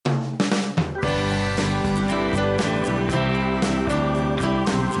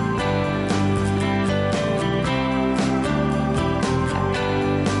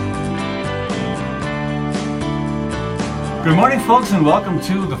Good morning, folks, and welcome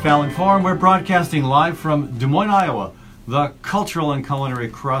to the Fallon Forum. We're broadcasting live from Des Moines, Iowa, the cultural and culinary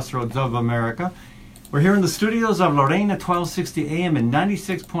crossroads of America. We're here in the studios of Lorena 1260 AM and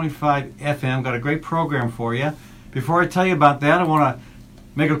 96.5 FM. Got a great program for you. Before I tell you about that, I want to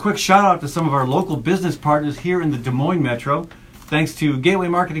make a quick shout out to some of our local business partners here in the Des Moines Metro. Thanks to Gateway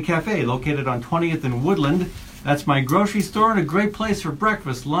Market and Cafe, located on 20th and Woodland. That's my grocery store and a great place for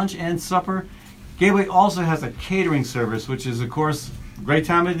breakfast, lunch, and supper. Gateway also has a catering service, which is, of course, a great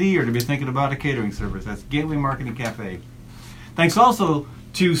time of the year to be thinking about a catering service. That's Gateway Market and Cafe. Thanks also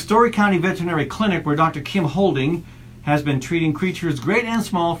to Story County Veterinary Clinic, where Dr. Kim Holding has been treating creatures great and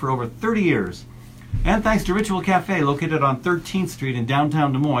small for over 30 years. And thanks to Ritual Cafe, located on 13th Street in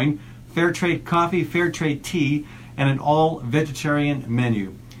downtown Des Moines, fair trade coffee, fair trade tea, and an all-vegetarian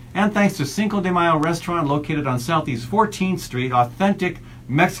menu. And thanks to Cinco de Mayo Restaurant, located on Southeast 14th Street, authentic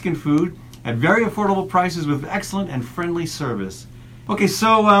Mexican food at very affordable prices with excellent and friendly service. Okay,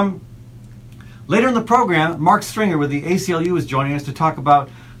 so later in the program, Mark Stringer with the ACLU is joining us to talk about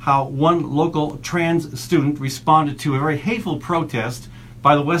how one local trans student responded to a very hateful protest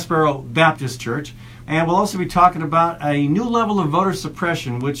by the Westboro Baptist Church. And we'll also be talking about a new level of voter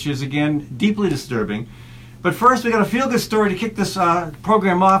suppression, which is, again, deeply disturbing. But first, we got a feel-good story to kick this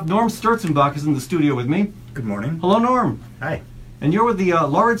program off. Norm Sterzenbach is in the studio with me. Good morning. Hello, Norm. Hi. And you're with the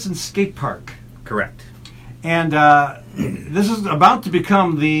Lawrence Skate Park. Correct. And this is about to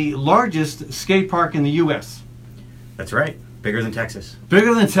become the largest skate park in the U.S. That's right. Bigger than Texas.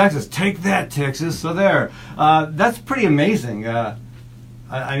 Bigger than Texas. Take that, Texas. So there. That's pretty amazing. I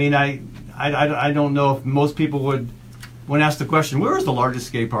don't know if most people would, when asked the question, where is the largest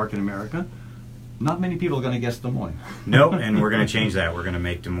skate park in America? Not many people are going to guess Des Moines. No, and we're going to change that. We're going to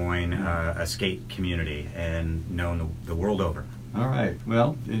make Des Moines a skate community and known the world over. All right.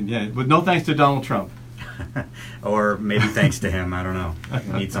 Well, yeah, with no thanks to Donald Trump. Or maybe thanks to him. I don't know.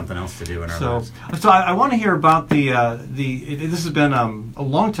 We need something else to do in our lives. So I want to hear about this has been a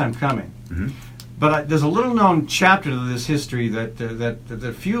long time coming. Mm-hmm. But there's a little known chapter to this history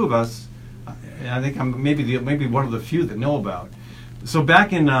that few of us, I think I'm maybe one of the few that know about. So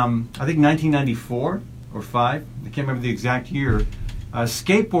back in I think 1994 or 5, I can't remember the exact year,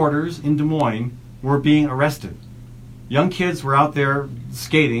 skateboarders in Des Moines were being arrested. Young kids were out there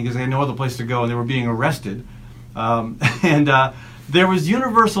skating because they had no other place to go, and they were being arrested. There was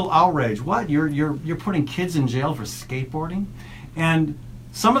universal outrage. What? You're putting kids in jail for skateboarding? And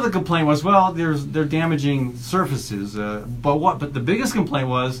some of the complaint was, well, they're damaging surfaces. But the biggest complaint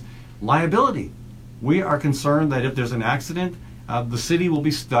was liability. We are concerned that if there's an accident, the city will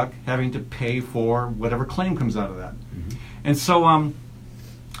be stuck having to pay for whatever claim comes out of that. Mm-hmm. And so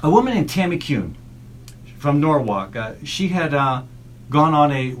a woman named Tammy Kuhn from Norwalk, she had gone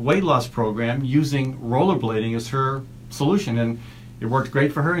on a weight loss program using rollerblading as her solution, and it worked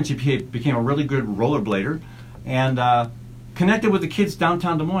great for her, and she became a really good rollerblader, and connected with the kids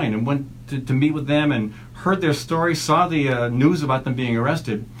downtown Des Moines and went to meet with them and heard their story, saw the news about them being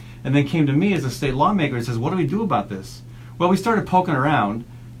arrested, and then came to me as a state lawmaker and says, what do we do about this? Well, we started poking around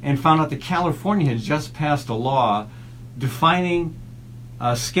and found out that California had just passed a law defining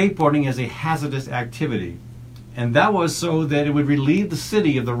skateboarding as a hazardous activity. And that was so that it would relieve the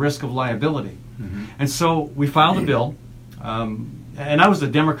city of the risk of liability. Mm-hmm. And so we filed a bill. And I was a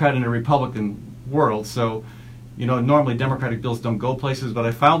Democrat in a Republican world, so normally Democratic bills don't go places, but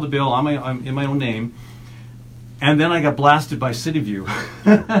I filed the bill in my own name. And then I got blasted by City View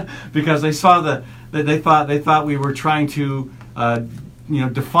because they saw that they thought we were trying to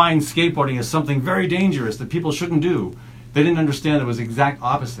define skateboarding as something very dangerous that people shouldn't do. They didn't understand it was the exact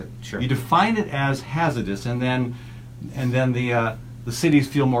opposite. Sure. You define it as hazardous, and then the cities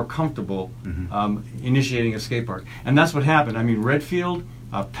feel more comfortable initiating a skate park, and that's what happened. I mean, Redfield,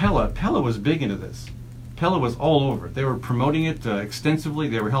 Pella was big into this. Pella was all over it. They were promoting it extensively.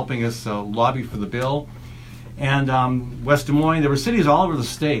 They were helping us lobby for the bill. And West Des Moines, there were cities all over the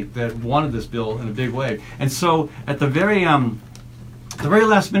state that wanted this bill in a big way. And so at the very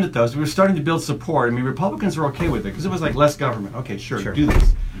last minute, though, as we were starting to build support, I mean, Republicans were okay with it because it was like less government. Okay, sure. Do this.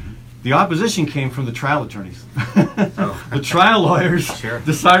 Mm-hmm. The opposition came from the trial attorneys. The trial lawyers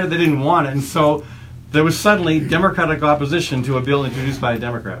decided they didn't want it, and so there was suddenly Democratic opposition to a bill introduced by a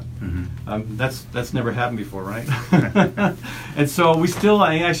Democrat. Mm-hmm. That's never happened before, right? And so we still,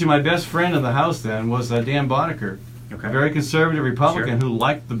 actually, my best friend in the House then was Dan Boddicker, a very conservative Republican who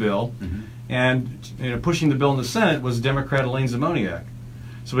liked the bill. Mm-hmm. And pushing the bill in the Senate was Democrat Elaine Zamoniak.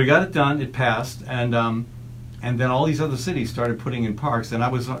 So we got it done, it passed, and then all these other cities started putting in parks. And I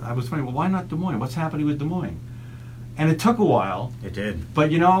was wondering, well, why not Des Moines? What's happening with Des Moines? And it took a while. It did. But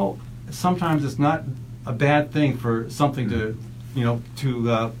sometimes it's not a bad thing for something to,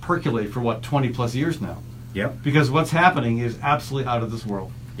 percolate for 20 plus years now. Yep. Because what's happening is absolutely out of this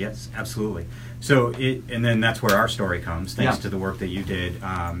world. Yes, absolutely. So and then that's where our story comes, thanks Yeah. to the work that you did,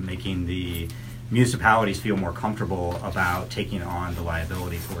 making the municipalities feel more comfortable about taking on the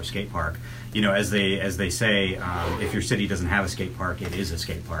liability for a skate park. As they say, if your city doesn't have a skate park, it is a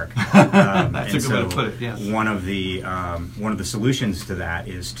skate park. That's a good way to put it. Yes. One of the solutions to that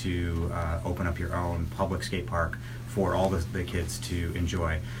is to open up your own public skate park for all the kids to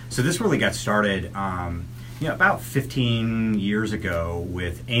enjoy. So this really got started, about 15 years ago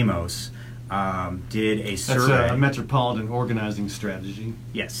with Amos. Did a survey. That's a metropolitan organizing strategy.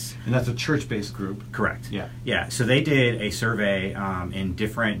 Yes. And that's a church-based group. Correct. Yeah. Yeah. So they did a survey in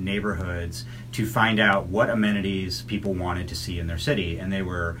different neighborhoods to find out what amenities people wanted to see in their city, and they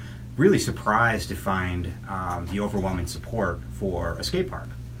were really surprised to find the overwhelming support for a skate park.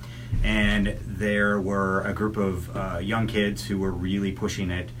 And there were a group of young kids who were really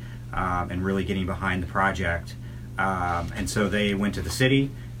pushing it and really getting behind the project. And so they went to the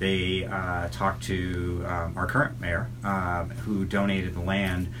city. They talked to our current mayor, who donated the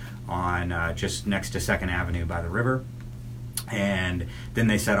land on just next to 2nd Avenue by the river, and then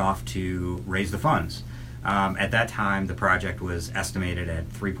they set off to raise the funds. At that time, the project was estimated at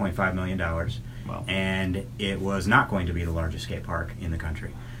 $3.5 million, Wow. and it was not going to be the largest skate park in the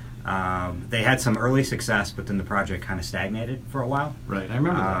country. They had some early success, but then the project kind of stagnated for a while. Right, I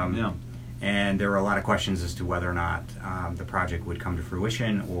remember that, yeah. And there were a lot of questions as to whether or not the project would come to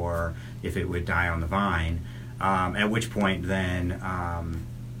fruition or if it would die on the vine. At which point then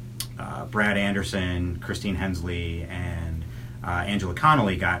Brad Anderson, Christine Hensley, and Angela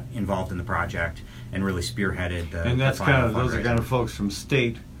Connolly got involved in the project and really spearheaded the And that's the final those are fundraising. kind of folks from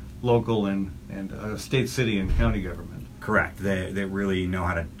state, local, and state, city, and county government. Correct. They really know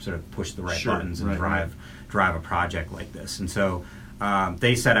how to sort of push the right Sure. buttons and Right, drive a project like this. And so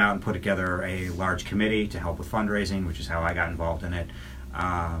they set out and put together a large committee to help with fundraising, which is how I got involved in it.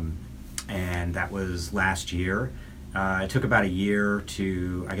 And that was last year. It took about a year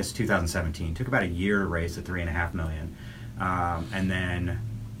to, I guess 2017, took about a year to raise the $3.5 million. And then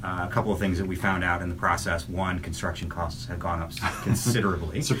a couple of things that we found out in the process. One, construction costs have gone up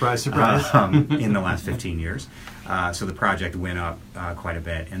considerably. Surprise, surprise. In the last 15 years. So the project went up quite a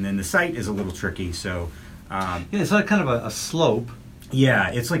bit. And then the site is a little tricky. So Yeah, it's like kind of a slope. yeah,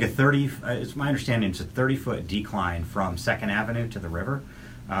 it's like it's my understanding it's a 30-foot decline from 2nd Avenue to the river,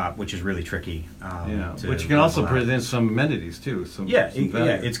 which is really tricky. Which can also present some amenities too. Some value.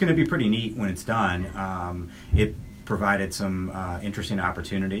 It's going to be pretty neat when it's done. It provided some interesting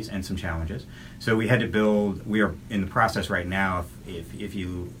opportunities and some challenges. So we had to build. We are in the process right now. If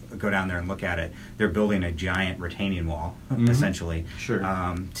you go down there and look at it, they're building a giant retaining wall, essentially, Sure.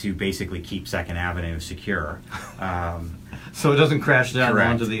 to basically keep 2nd Avenue secure. So it doesn't crash down Correct.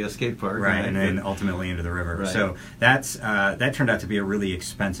 onto the skate park. Right, and then ultimately into the river. Right. So that turned out to be a really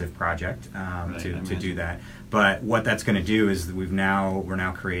expensive project to do that. But what that's going to do is that we're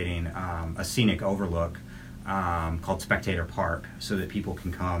now creating a scenic overlook called Spectator Park, so that people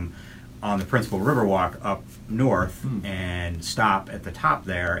can come on the principal Riverwalk up north and stop at the top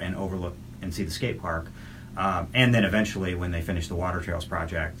there and overlook and see the skate park. And then eventually, when they finish the Water Trails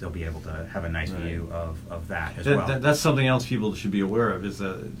project, they'll be able to have a nice view of that as well. That's something else people should be aware of. Is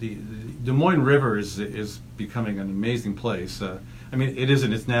the Des Moines River is becoming an amazing place. I mean, it is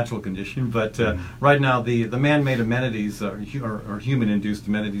in its natural condition, but right now the man-made amenities or human-induced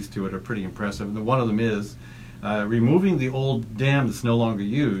amenities to it are pretty impressive. And one of them is removing the old dam that's no longer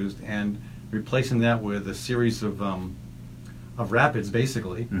used and replacing that with a series of rapids,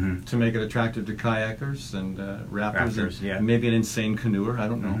 basically, to make it attractive to kayakers and rafters, and maybe an insane canoer. I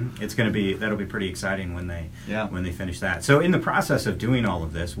don't know. It's going to be that'll be pretty exciting when they finish that. So in the process of doing all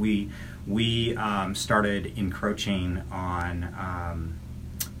of this, we started encroaching on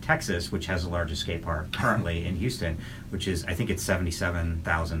Texas, which has the largest skate park currently in Houston, which is, I think it's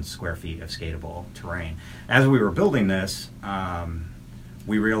 77,000 square feet of skatable terrain. As we were building this,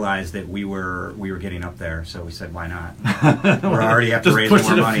 we realized that we were getting up there, so we said, why not? We're already have to raise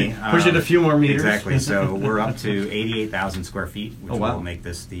more money. Push it a few more meters. Exactly. So we're up to 88,000 square feet, which will make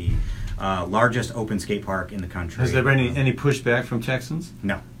this the largest open skate park in the country. Has there been any pushback from Texans?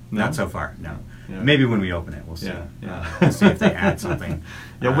 No, not so far. No. Yeah. Maybe when we open it, we'll see. We'll see if they add something.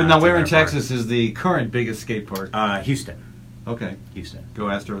 Now, where in Texas is the current biggest skate park? Houston. Okay. Houston. Go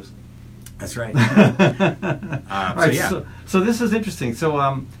Astros. That's right. All right. So this is interesting.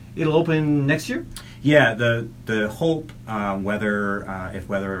 So it'll open next year? Yeah. The hope, if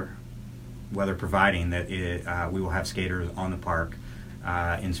weather providing, that we will have skaters on the park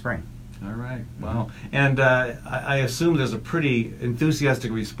in spring. All right. Wow. And I assume there's a pretty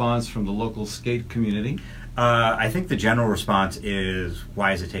enthusiastic response from the local skate community. I think the general response is,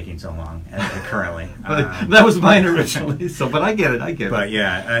 why is it taking so long currently? That was mine originally, but I get it. But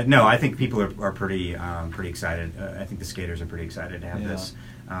yeah, no, I think people are pretty excited. I think the skaters are pretty excited to have this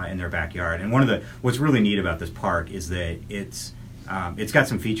in their backyard. And what's really neat about this park is that it's got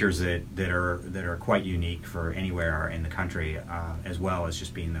some features that are quite unique for anywhere in the country, as well as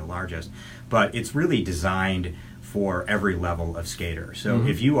just being the largest. But it's really designed for every level of skater. So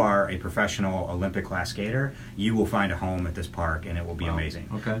if you are a professional Olympic class skater, you will find a home at this park and it will be amazing.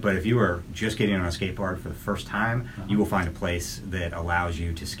 Okay. But if you are just getting on a skateboard for the first time, you will find a place that allows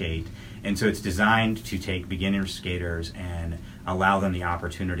you to skate. And so it's designed to take beginner skaters and allow them the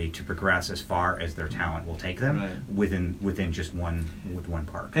opportunity to progress as far as their talent will take them within just one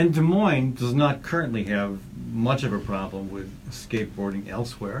park. And Des Moines does not currently have much of a problem with skateboarding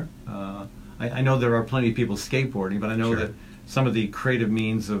elsewhere. I know there are plenty of people skateboarding, but I know that some of the creative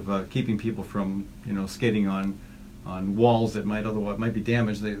means of keeping people from skating on walls that might be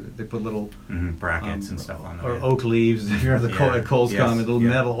damaged, they put little brackets and stuff on them, or oak leaves. If you're at Cole's Common, little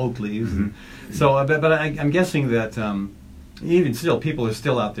metal oak leaves. And so, but I'm guessing that even still, people are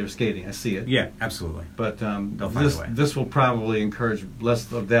still out there skating. I see it. Yeah, absolutely. But they'll find a way. This will probably encourage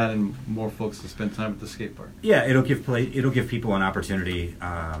less of that and more folks to spend time at the skate park. Yeah, it'll give people an opportunity.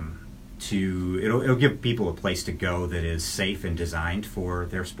 It'll give people a place to go that is safe and designed for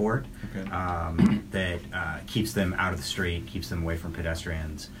their sport. Okay. That keeps them out of the street, keeps them away from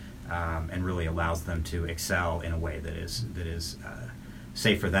pedestrians, and really allows them to excel in a way that is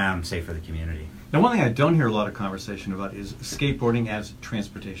safe for them, safe for the community. Now, one thing I don't hear a lot of conversation about is skateboarding as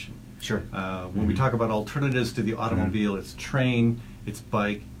transportation. Sure. When we talk about alternatives to the automobile, it's train, it's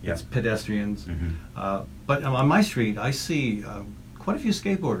bike, it's pedestrians. But on my street, I see quite a few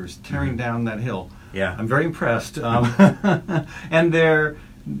skateboarders tearing down that hill. Yeah. I'm very impressed. And they're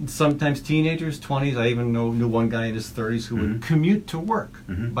sometimes teenagers, 20s. I even knew one guy in his 30s who would commute to work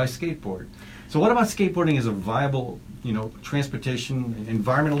by skateboard. So what about skateboarding as a viable, transportation,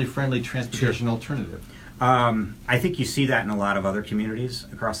 environmentally friendly transportation alternative? I think you see that in a lot of other communities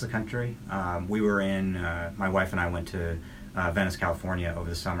across the country. We were my wife and I went to Venice, California over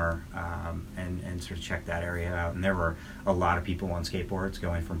the summer and sort of checked that area out. And there were a lot of people on skateboards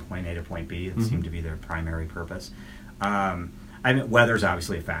going from point A to point B. It seemed to be their primary purpose. Weather's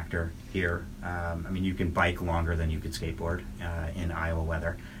obviously a factor here. You can bike longer than you could skateboard in Iowa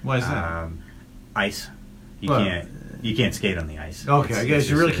weather. Why is that? Ice. You can't skate on the ice. Okay, I guess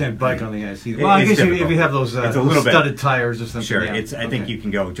you really can't bike on the ice either. Well, I guess if you have those studded tires or something. Sure, I think you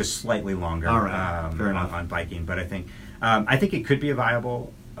can go just slightly longer fair enough. on biking. But I think it could be a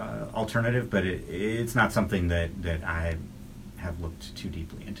viable alternative, but it's not something that I have looked too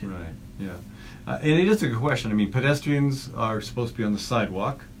deeply into. Right, yeah. And it is a good question. Pedestrians are supposed to be on the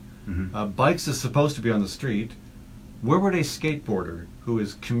sidewalk. Bikes is supposed to be on the street. Where would a skateboarder who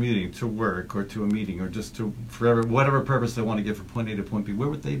is commuting to work or to a meeting or just for whatever purpose they want to get from point A to point B, where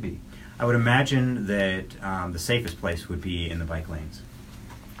would they be? I would imagine that the safest place would be in the bike lanes.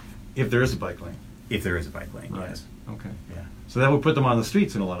 If there is a bike lane. If there is a bike lane, right. Yes. Okay. Yeah. So that would put them on the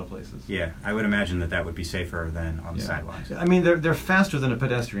streets in a lot of places. Yeah, I would imagine that would be safer than on the sidewalks. They're faster than a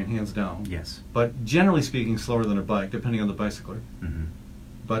pedestrian, hands down. Yes. But generally speaking, slower than a bike, depending on the bicycler.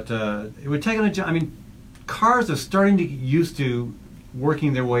 But it would take cars are starting to get used to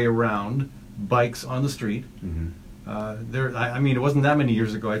working their way around bikes on the street. It wasn't that many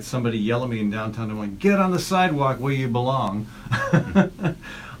years ago I had somebody yell at me in downtown and went, "Get on the sidewalk where you belong."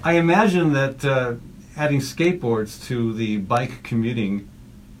 I imagine that adding skateboards to the bike commuting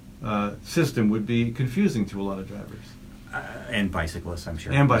system would be confusing to a lot of drivers. And bicyclists, I'm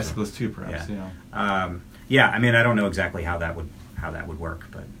sure. And bicyclists too, perhaps. I don't know exactly how that would work,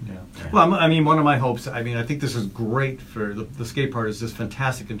 but Well, one of my hopes. I think this is great for the skate park. Is just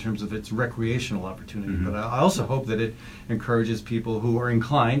fantastic in terms of its recreational opportunity. But I also hope that it encourages people who are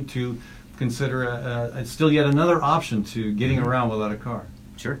inclined to consider still yet another option to getting around without a car.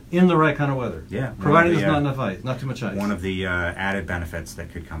 Sure. In the right kind of weather. Yeah. Provided there's not enough ice, not too much ice. One of the added benefits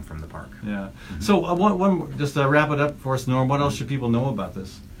that could come from the park. Yeah. So just to wrap it up for us, Norm. What else should people know about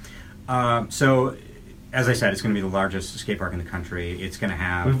this? So, as I said, it's going to be the largest skate park in the country. It's going to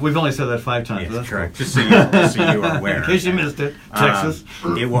have... We've only said that 5 times. Yeah, that's correct. Cool. Just so you are aware. In case you missed it, Texas.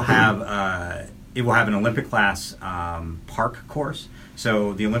 It will have an Olympic class park course.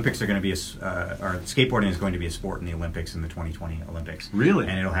 So the Olympics are going to be or skateboarding is going to be a sport in the Olympics in the 2020 Olympics. Really?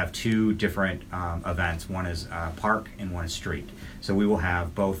 And it'll have 2 different events. One is park and one is street. So we will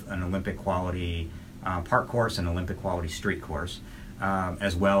have both an Olympic quality park course and Olympic quality street course.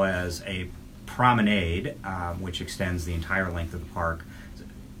 as well as a promenade, which extends the entire length of the park.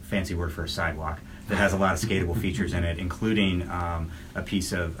 Fancy word for a sidewalk that has a lot of skatable features in it, including a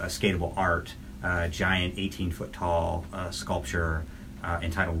piece of skatable art, a giant 18-foot tall sculpture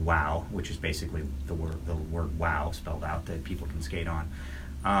entitled WOW, which is basically the word WOW spelled out that people can skate on,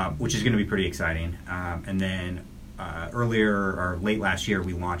 which is going to be pretty exciting. And then earlier or late last year,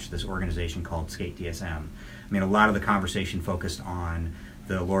 we launched this organization called Skate DSM. I mean, a lot of the conversation focused on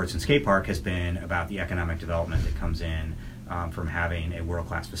the Lauridsen Skate Park has been about the economic development that comes in from having a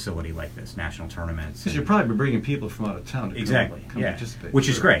world-class facility like this, national tournaments. Because you're probably bringing people from out of town to exactly, come yeah, participate. which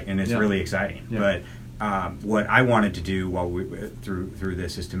is great, and it's really exciting. Yeah. But what I wanted to do while through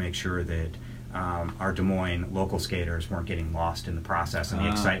this is to make sure that our Des Moines local skaters weren't getting lost in the process and the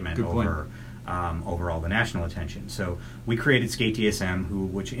excitement over all the national attention. So we created Skate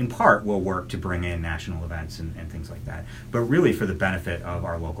DSM, which in part will work to bring in national events and things like that, but really for the benefit of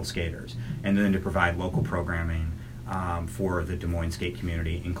our local skaters, and then to provide local programming for the Des Moines skate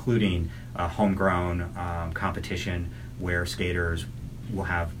community, including homegrown competition where skaters will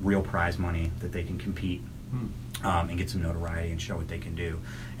have real prize money that they can compete and get some notoriety and show what they can do,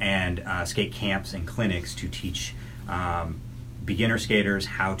 and skate camps and clinics to teach beginner skaters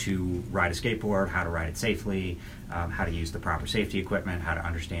how to ride a skateboard, how to ride it safely, how to use the proper safety equipment, how to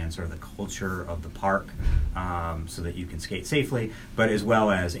understand sort of the culture of the park so that you can skate safely, but as well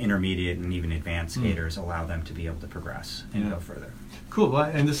as intermediate and even advanced skaters, allow them to be able to progress and go further. Cool. Well,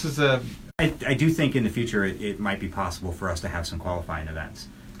 and this is I do think in the future it might be possible for us to have some qualifying events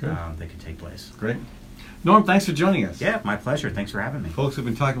that could take place. Great. Norm, thanks for joining us. Yeah, my pleasure. Thanks for having me. Folks, we've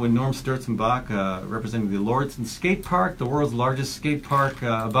been talking with Norm Sterzenbach, representing the Lauridsen Skate Park, the world's largest skate park,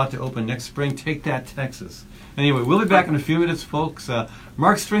 about to open next spring. Take that, Texas. Anyway, we'll be back in a few minutes, folks.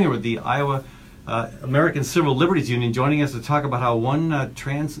 Mark Stringer with the Iowa American Civil Liberties Union joining us to talk about how one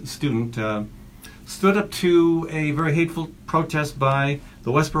trans student stood up to a very hateful protest by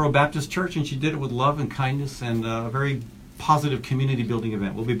the Westboro Baptist Church, and she did it with love and kindness and a very positive community building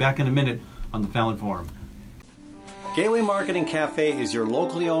event. We'll be back in a minute on the Fallon Forum. Gateway Market and Cafe is your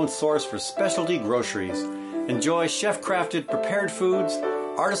locally owned source for specialty groceries. Enjoy chef-crafted prepared foods,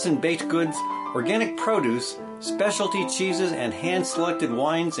 artisan baked goods, organic produce, specialty cheeses, and hand-selected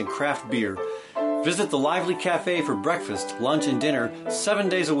wines and craft beer. Visit the lively cafe for breakfast, lunch, and dinner 7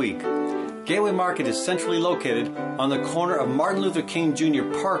 days a week. Gateway Market is centrally located on the corner of Martin Luther King Jr.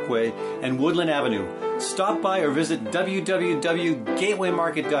 Parkway and Woodland Avenue. Stop by or visit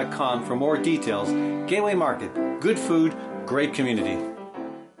www.gatewaymarket.com for more details. Gateway Market. Good food, great community.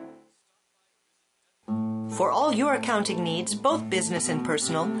 For all your accounting needs, both business and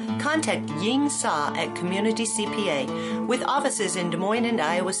personal, contact Ying Sa at Community CPA, with offices in Des Moines and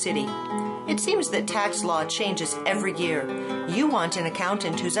Iowa City. It seems that tax law changes every year. You want an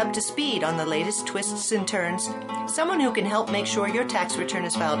accountant who's up to speed on the latest twists and turns, someone who can help make sure your tax return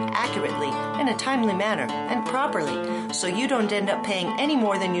is filed accurately, in a timely manner, and properly, so you don't end up paying any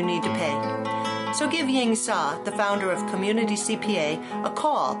more than you need to pay. So give Ying Sa, the founder of Community CPA, a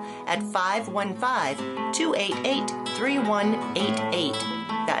call at 515-288-3188.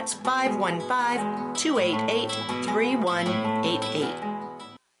 That's 515-288-3188.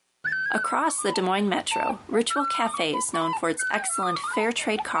 Across the Des Moines Metro, Ritual Cafe is known for its excellent fair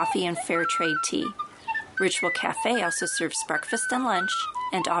trade coffee and fair trade tea. Ritual Cafe also serves breakfast and lunch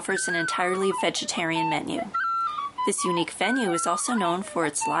and offers an entirely vegetarian menu. This unique venue is also known for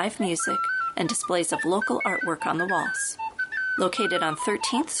its live music and displays of local artwork on the walls. Located on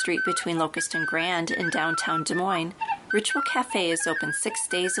 13th Street between Locust and Grand in downtown Des Moines, Ritual Cafe is open 6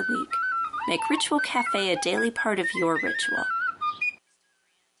 days a week. Make Ritual Cafe a daily part of your ritual.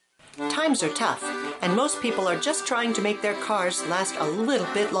 Times are tough, and most people are just trying to make their cars last a little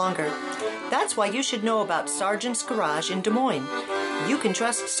bit longer. That's why you should know about Sargent's Garage in Des Moines. You can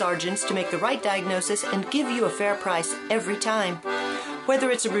trust Sargent's to make the right diagnosis and give you a fair price every time.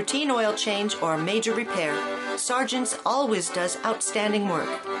 Whether it's a routine oil change or a major repair, Sargent's always does outstanding work.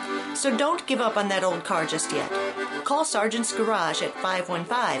 So don't give up on that old car just yet. Call Sargent's Garage at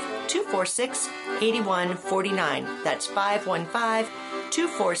 515-246-8149. That's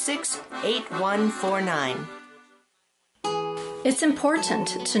 515-246-8149. It's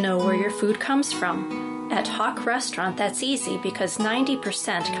important to know where your food comes from. At Hawk Restaurant, that's easy because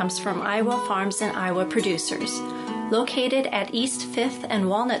 90% comes from Iowa farms and Iowa producers. Located at East 5th and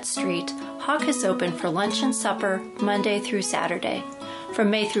Walnut Street, Hawk is open for lunch and supper Monday through Saturday. From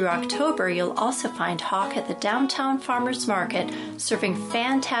May through October, you'll also find Hawk at the Downtown Farmers Market, serving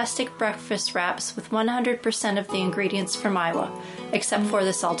fantastic breakfast wraps with 100% of the ingredients from Iowa, except for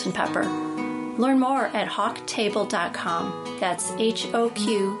the salt and pepper. Learn more at hawktable.com. That's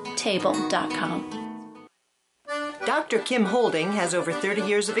HOQ table.com. Dr. Kim Holding has over 30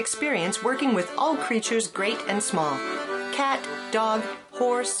 years of experience working with all creatures great and small. Cat, dog,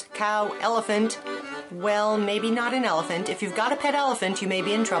 horse, cow, elephant. Well, maybe not an elephant. If you've got a pet elephant, you may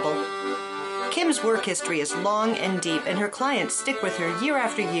be in trouble. Kim's work history is long and deep, and her clients stick with her year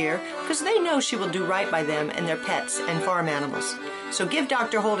after year because they know she will do right by them and their pets and farm animals. So give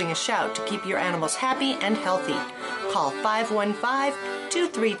Dr. Holding a shout to keep your animals happy and healthy. Call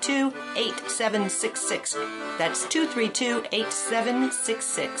 515-232-8766. That's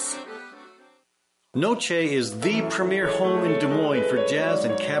 232-8766. Noche is the premier home in Des Moines for jazz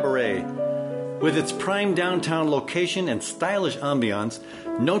and cabaret. With its prime downtown location and stylish ambiance,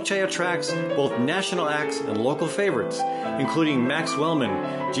 Noche attracts both national acts and local favorites, including Max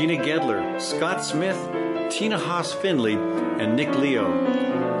Wellman, Gina Gedler, Scott Smith, Tina Haas-Findlay, and Nick Leo.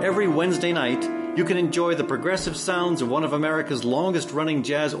 Every Wednesday night, you can enjoy the progressive sounds of one of America's longest-running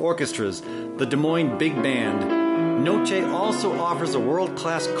jazz orchestras, the Des Moines Big Band. Noche also offers a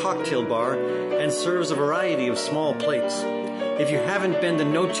world-class cocktail bar and serves a variety of small plates. If you haven't been to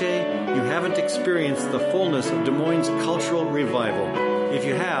Noche, you haven't experienced the fullness of Des Moines' cultural revival. If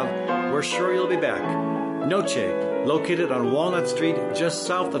you have, we're sure you'll be back. Noche, located on Walnut Street just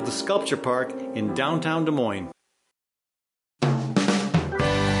south of the Sculpture Park in downtown Des Moines.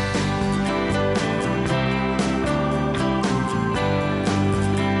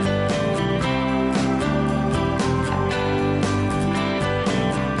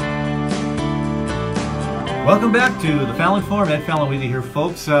 Welcome back to the Fallon Forum. Ed Fallon with you here,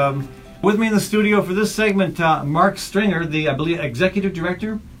 folks. With me in the studio for this segment, Mark Stringer, the, I believe, Executive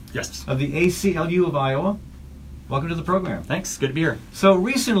Director Yes. of the ACLU of Iowa. Welcome to the program. Thanks. Good to be here. So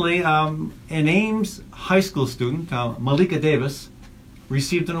recently, an Ames high school student, Malika Davis,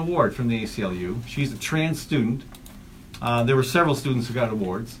 received an award from the ACLU. She's a trans student. There were several students who got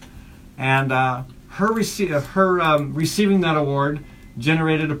awards. And her receiving that award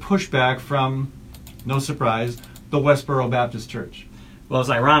generated a pushback from, no surprise, the Westboro Baptist Church. Well,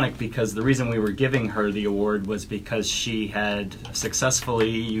 it's ironic because the reason we were giving her the award was because she had successfully,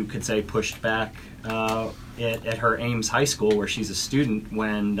 you could say, pushed back at her Ames High School, where she's a student,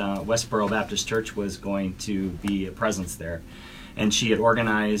 when Westboro Baptist Church was going to be a presence there. And she had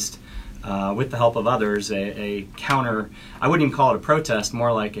organized, with the help of others, a counter, I wouldn't even call it a protest,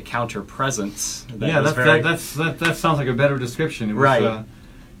 more like a counter presence. That sounds like a better description. It was, right.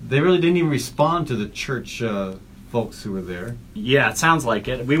 They really didn't even respond to the church folks who were there. Yeah, it sounds like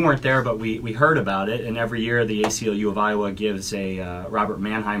it. We weren't there, but we heard about it, and every year the ACLU of Iowa gives a Robert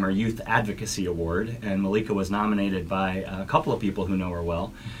Mannheimer Youth Advocacy Award, and Malika was nominated by a couple of people who know her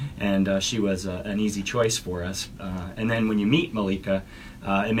well, and she was an easy choice for us. And then when you meet Malika,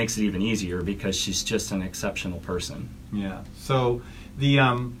 it makes it even easier because she's just an exceptional person. Yeah, so the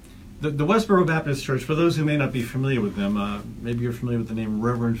Westboro Baptist Church, for those who may not be familiar with them, maybe you're familiar with the name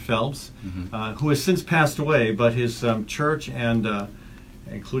Reverend Phelps, who has since passed away, but his church and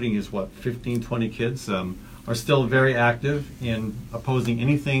including his, 15, 20 kids, are still very active in opposing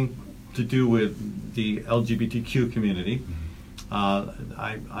anything to do with the LGBTQ community.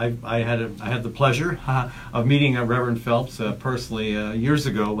 I had the pleasure of meeting Reverend Phelps personally years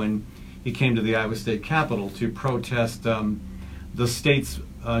ago when he came to the Iowa State Capitol to protest the state's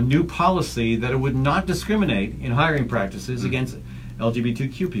new policy that it would not discriminate in hiring practices against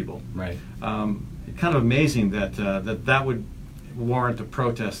LGBTQ people. Right. Kind of amazing that that would warrant a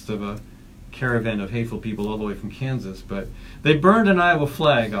protest of a caravan of hateful people all the way from Kansas. But they burned an Iowa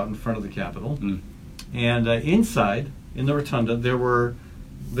flag out in front of the Capitol, and inside in the rotunda there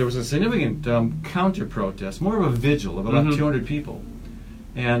was a significant counter protest, more of a vigil of about 200 people.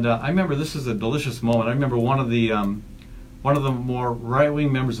 And I remember, this is a delicious moment. I remember one of the more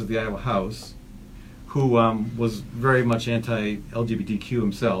right-wing members of the Iowa House, who was very much anti-LGBTQ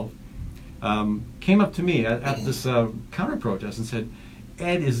himself, came up to me at this counter-protest and said,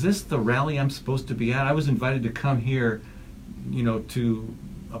 "Ed, is this the rally I'm supposed to be at? I was invited to come here, to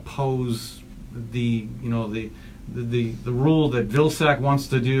oppose the rule that Vilsack wants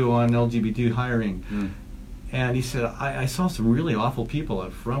to do on LGBT hiring." And he said, I saw some really awful people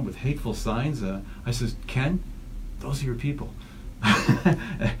out front with hateful signs. I said, "Ken, those are your people."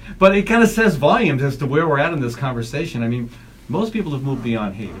 But it kind of says volumes as to where we're at in this conversation. I mean, most people have moved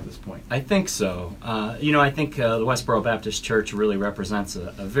beyond hate at this point. I think so. I think the Westboro Baptist Church really represents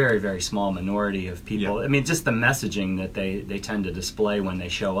a very, very small minority of people. Yeah. I mean, just the messaging that they tend to display when they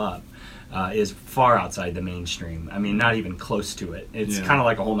show up. is far outside the mainstream. I mean, not even close to it. It's kind of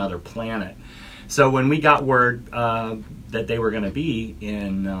like a whole nother planet. So when we got word that they were going to be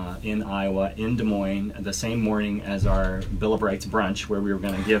in Iowa, in Des Moines, the same morning as our Bill of Rights brunch, where we were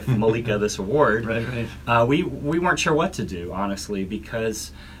going to give Malika this award, we weren't sure what to do, honestly,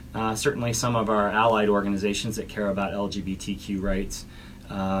 because certainly some of our allied organizations that care about LGBTQ rights,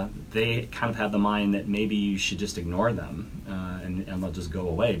 they kind of have the mind that maybe you should just ignore them and they'll just go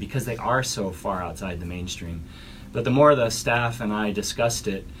away, because they are so far outside the mainstream. But the more the staff and I discussed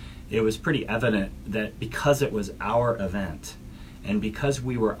it, it was pretty evident that because it was our event and because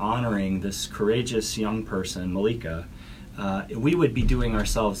we were honoring this courageous young person, Malika, we would be doing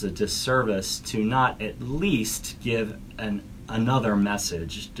ourselves a disservice to not at least give another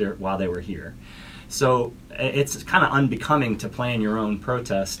message while they were here. So it's kind of unbecoming to plan your own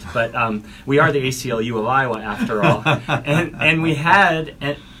protest, but we are the ACLU of Iowa after all, and we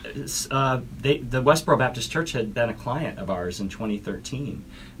had. The Westboro Baptist Church had been a client of ours in 2013.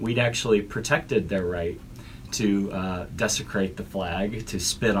 We'd actually protected their right to desecrate the flag, to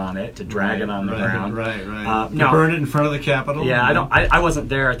spit on it, to drag it on the ground. To burn it in front of the Capitol. Yeah, I wasn't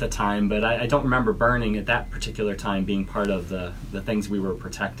there at the time, but I don't remember burning at that particular time being part of the things we were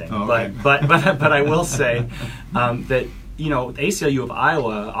protecting. Oh, okay. But I will say that, you know, the ACLU of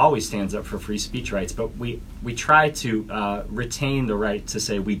Iowa always stands up for free speech rights, but we try to retain the right to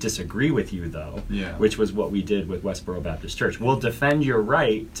say we disagree with you, though, which was what we did with Westboro Baptist Church. We'll defend your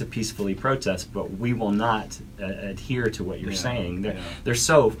right to peacefully protest, but we will not adhere to what you're saying. They're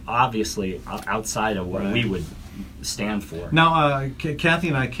so obviously outside of what we would stand for. Now, Kathy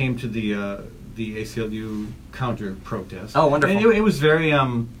and I came to the ACLU counter protest. Oh, wonderful! And it was very.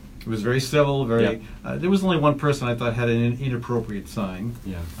 It was very civil. Very. There was only one person I thought had an inappropriate sign.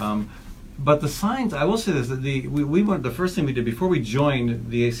 But the signs, I will say this: that we went. The first thing we did before we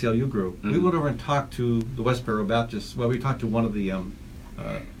joined the ACLU group, we went over and talked to the Westboro Baptist. Well, we talked to one of the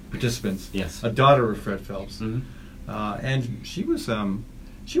participants, a daughter of Fred Phelps, and she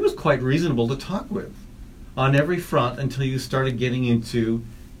was quite reasonable to talk with on every front until you started getting into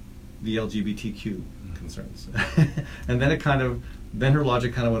the LGBTQ concerns, and then her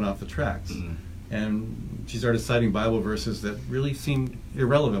logic kind of went off the tracks, and she started citing Bible verses that really seemed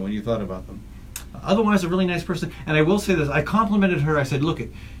irrelevant when you thought about them. Otherwise, a really nice person. And I will say this: I complimented her. I said, "Look,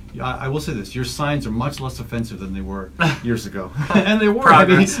 I will say this: your signs are much less offensive than they were years ago." And they were.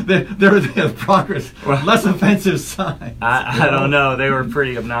 Progress. I mean, they're progress. Well, less offensive signs. I don't know. They were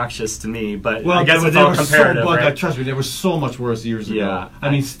pretty obnoxious to me, but well, I guess it's they all were comparative, right? Trust me, they were so much worse years ago. I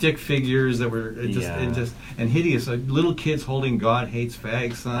mean, stick figures that were just hideous. Little kids holding "God hates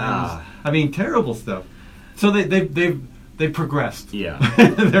fag" signs. I mean, terrible stuff. So they've progressed. Yeah,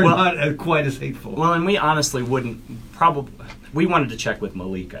 they're not quite as hateful. Well, and we honestly wouldn't probably. We wanted to check with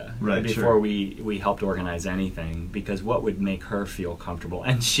Malika before we helped organize anything, because what would make her feel comfortable?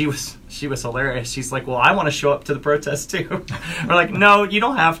 And she was hilarious. She's like, "Well, I want to show up to the protest too." We're like, "No, you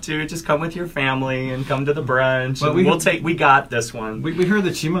don't have to. Just come with your family and come to the brunch. Well, we got this one." We heard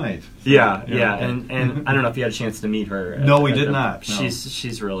that she might. So, yeah. And I don't know if you had a chance to meet her. No, we did not. No.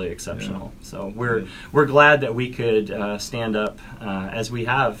 She's really exceptional. Yeah. So we're glad that we could stand up as we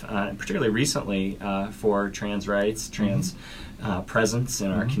have, particularly recently, for trans rights, trans. Presence in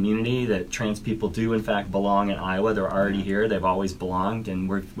our community, that trans people do in fact belong in Iowa. They're already here. They've always belonged, and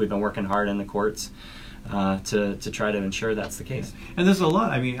we've been working hard in the courts to try to ensure that's the case. And there's a lot.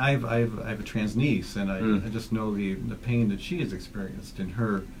 I mean, I have a trans niece, and I just know the pain that she has experienced in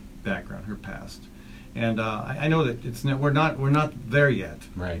her background, her past. And I know that we're not there yet.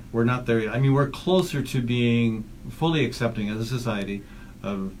 Right. We're not there yet. I mean, we're closer to being fully accepting as a society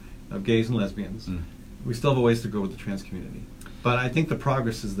of gays and lesbians. We still have a ways to go with the trans community. But I think the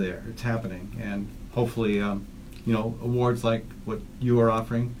progress is there. It's happening, and hopefully, awards like what you are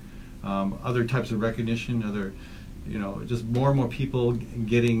offering, other types of recognition, just more and more people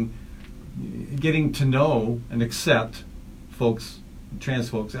getting to know and accept trans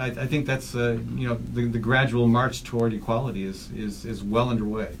folks. I think that's the gradual march toward equality is well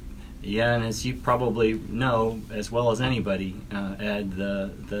underway. Yeah, and as you probably know as well as anybody, Ed,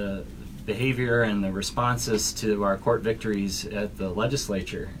 the behavior and the responses to our court victories at the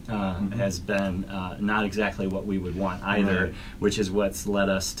legislature has been not exactly what we would want either, which is what's led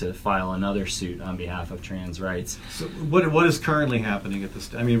us to file another suit on behalf of trans rights. So what is currently happening at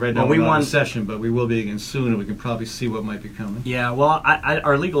this? I mean, right now we're not in session, but we will be again soon, and we can probably see what might be coming. Yeah, well,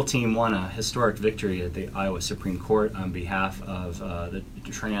 our legal team won a historic victory at the Iowa Supreme Court on behalf of the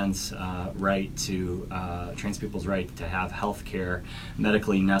trans people's right to have health care,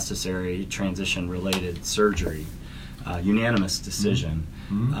 medically necessary transition-related surgery. unanimous decision.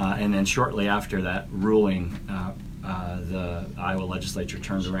 And then shortly after that ruling, the Iowa legislature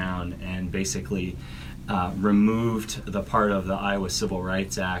turned around and basically removed the part of the Iowa Civil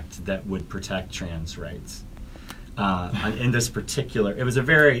Rights Act that would protect trans rights. In this particular, it was a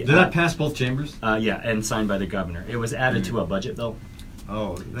very... Did that pass both chambers? Yeah, and signed by the governor. It was added to a budget bill.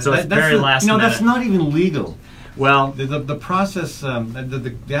 Oh, So it's very last minute. that's not even legal. Well, The process,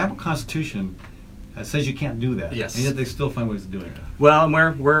 the Iowa Constitution says you can't do that. Yes. And yet they still find ways of doing it. well,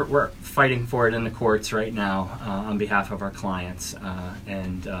 and we're fighting for it in the courts right now on behalf of our clients,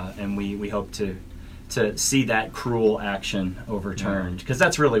 and we hope to see that cruel action overturned, because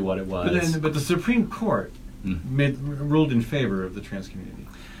that's really what it was. But the Supreme Court ruled in favor of the trans community.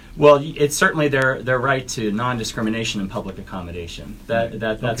 Well, it's certainly their right to non-discrimination and public accommodation.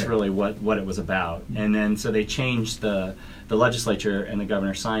 That's Okay. really what it was about. And then so they changed the legislature, and the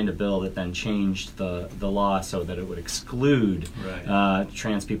governor signed a bill that then changed the law so that it would exclude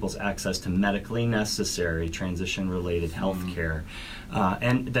trans people's access to medically necessary transition-related health care.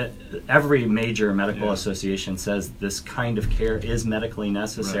 And that every major medical association says this kind of care is medically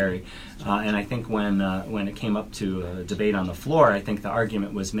necessary. And I think when it came up to a debate on the floor, I think the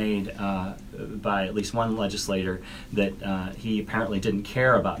argument was made by at least one legislator that he apparently didn't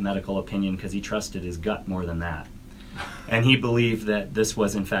care about medical opinion because he trusted his gut more than that. And he believed that this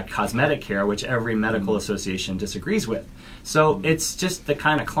was in fact cosmetic care, which every medical association disagrees with. So it's just the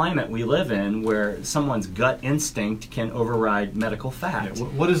kind of climate we live in where someone's gut instinct can override medical fact.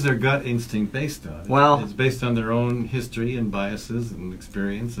 What is their gut instinct based on? Well, it's based on their own history and biases and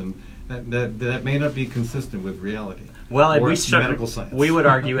experience, and that may not be consistent with reality. Well, or medical science. We would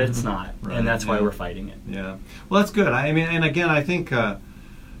argue it's not, Right, and that's why yeah. we're fighting it. Yeah. Well, that's good. I mean, and again, I think the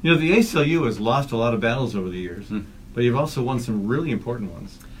ACLU has lost a lot of battles over the years, but you've also won some really important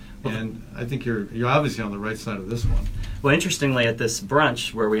ones. And I think you're obviously on the right side of this one. Well, interestingly, at this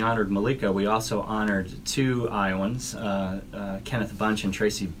brunch where we honored Malika, we also honored two Iowans, Kenneth Bunch and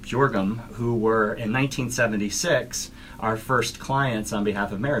Tracy Bjorgum, who were in 1976 our first clients on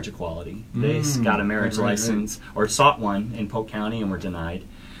behalf of marriage equality. They got a marriage license, or sought one in Polk County, and were denied.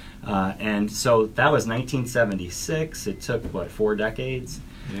 And so that was 1976. It took, 4 decades?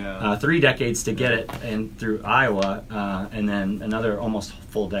 Yeah. 3 decades to get it in through Iowa, and then another almost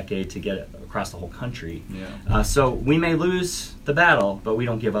full decade to get it across the whole country. Yeah. So we may lose the battle, but we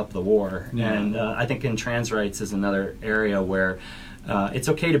don't give up the war. Yeah. And I think in trans rights is another area where it's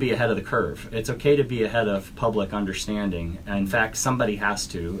okay to be ahead of the curve. It's okay to be ahead of public understanding. In fact, somebody has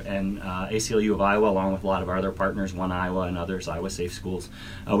to. And ACLU of Iowa, along with a lot of our other partners, One Iowa and others, Iowa Safe Schools,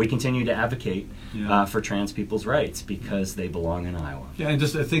 we continue to advocate for trans people's rights because they belong in Iowa. Yeah, and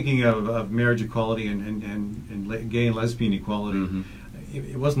just thinking of marriage equality and gay and lesbian equality,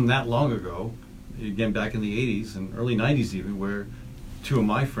 it wasn't that long ago, again back in the 80s and early 90s even, where two of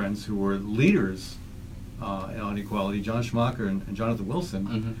my friends who were leaders on equality, John Schmacher and Jonathan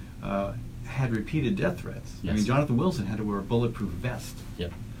Wilson, had repeated death threats. Yes. I mean, Jonathan Wilson had to wear a bulletproof vest.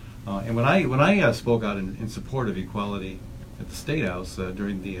 Yep. And when I spoke out in support of equality at the State House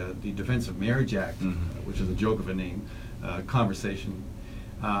during the Defense of Marriage Act, which is a joke of a name, conversation,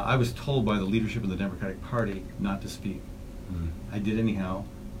 I was told by the leadership of the Democratic Party not to speak. I did anyhow,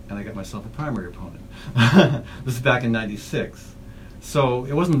 and I got myself a primary opponent. This is back in '96. So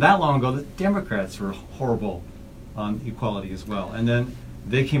it wasn't that long ago that Democrats were horrible on equality as well. And then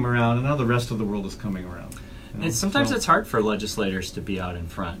they came around, and now the rest of the world is coming around. And sometimes it's hard for legislators to be out in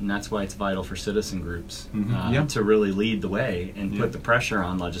front, and that's why it's vital for citizen groups to really lead the way and put the pressure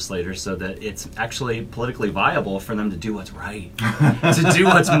on legislators so that it's actually politically viable for them to do what's right, to do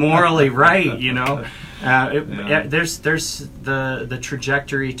what's morally right. There's the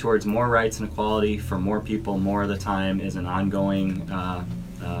trajectory towards more rights and equality for more people more of the time is an ongoing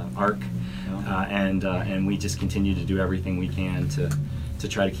arc, and we just continue to do everything we can to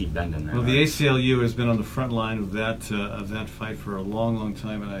try to keep bending that. Well, the ACLU has been on the front line of that fight for a long, long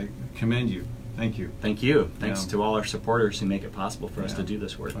time, and I commend you. Thank you. Thank you. Thanks to all our supporters who make it possible for us to do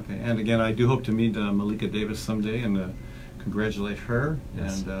this work. Okay, and again, I do hope to meet Malika Davis someday and congratulate her.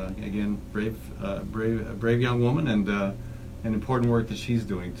 Yes. And again, brave young woman, and important work that she's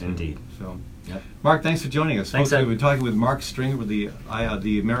doing too. Indeed. So, Yep. Mark, thanks for joining us. Thanks, Folks, Ed. we've been talking with Mark Stringer with the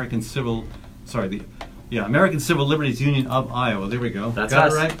American Civil Liberties Union of Iowa. There we go. That's Got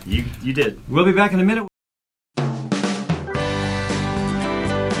us. it right? You did. We'll be back in a minute.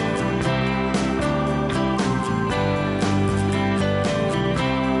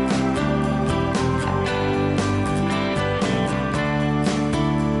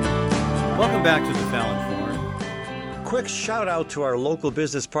 Welcome back to the Fallon Forum. Quick shout out to our local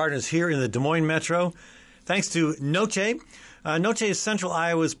business partners here in the Des Moines Metro. Thanks to Noche. Noche is Central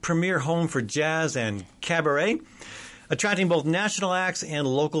Iowa's premier home for jazz and cabaret, attracting both national acts and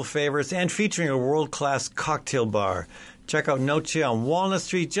local favorites and featuring a world-class cocktail bar. Check out Noche on Walnut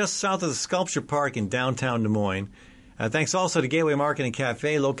Street, just south of the Sculpture Park in downtown Des Moines. Thanks also to Gateway Market and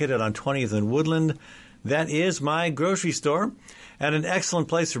Cafe, located on 20th and Woodland. That is my grocery store, and an excellent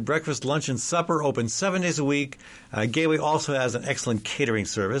place for breakfast, lunch, and supper, open 7 days a week. Gateway also has an excellent catering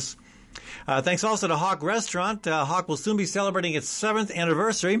service. Thanks also to Hawk Restaurant. Hawk will soon be celebrating its 7th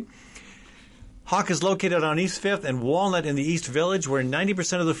anniversary. Hawk is located on East 5th and Walnut in the East Village, where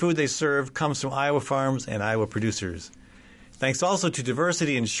 90% of the food they serve comes from Iowa farms and Iowa producers. Thanks also to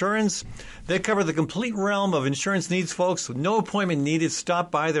Diversity Insurance. They cover the complete realm of insurance needs, folks. No appointment needed. Stop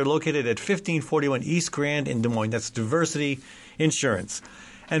by. They're located at 1541 East Grand in Des Moines. That's Diversity Insurance.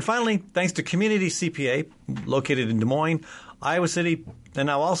 And finally, thanks to Community CPA, located in Des Moines, Iowa City, and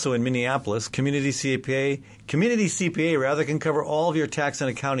now also in Minneapolis. Community CPA can cover all of your tax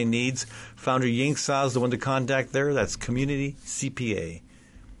and accounting needs. Founder Ying Sa is the one to contact there. That's Community CPA.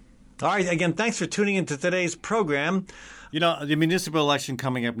 All right, again, thanks for tuning into today's program. You know, the municipal election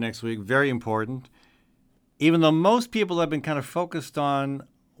coming up next week, very important. Even though most people have been kind of focused on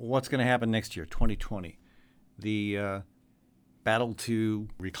what's going to happen next year, 2020. The battle to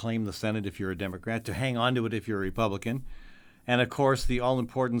reclaim the Senate if you're a Democrat, to hang on to it if you're a Republican. And, of course, the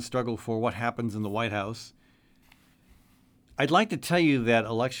all-important struggle for what happens in the White House. I'd like to tell you that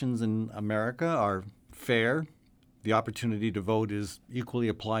elections in America are fair. The opportunity to vote is equally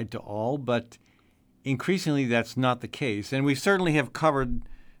applied to all, but increasingly that's not the case. And we certainly have covered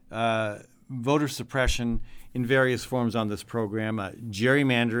voter suppression in various forms on this program.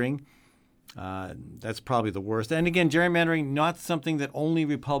 Gerrymandering, that's probably the worst. And again, gerrymandering, not something that only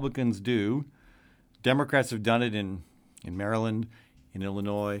Republicans do. Democrats have done it in Maryland, in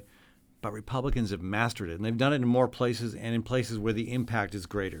Illinois, but Republicans have mastered it. And they've done it in more places and in places where the impact is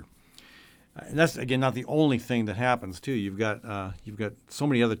greater. And that's, again, not the only thing that happens, too. You've got so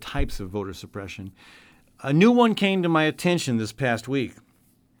many other types of voter suppression. A new one came to my attention this past week.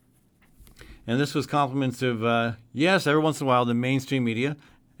 And this was compliments of, yes, every once in a while the mainstream media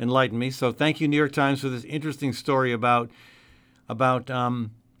enlighten me. So thank you, New York Times, for this interesting story about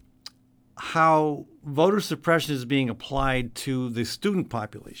how voter suppression is being applied to the student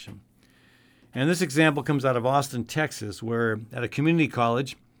population. And this example comes out of Austin, Texas, where at a community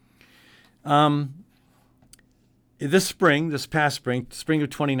college, this past spring of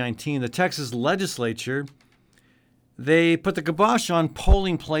 2019, the Texas legislature, they put the kibosh on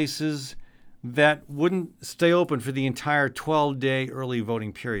polling places that wouldn't stay open for the entire 12-day early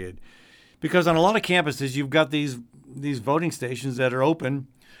voting period. Because on a lot of campuses, you've got these voting stations that are open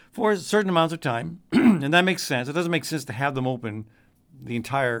for certain amounts of time, and that makes sense. It doesn't make sense to have them open the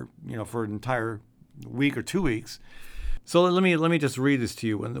entire, for an entire week or 2 weeks. So let me just read this to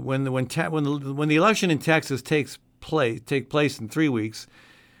you. When the election in Texas take place in 3 weeks,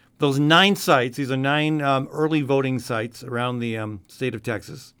 those 9 sites, these are 9 early voting sites around the state of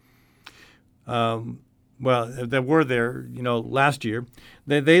Texas. That were there, last year.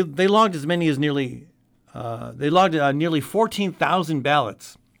 They logged as many as nearly 14,000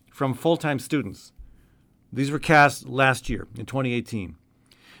 ballots from full-time students. These were cast last year in 2018.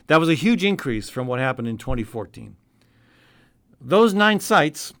 That was a huge increase from what happened in 2014. Those 9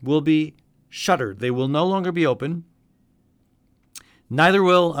 sites will be shuttered. They will no longer be open. Neither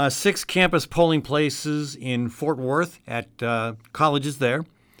will 6 campus polling places in Fort Worth at colleges there.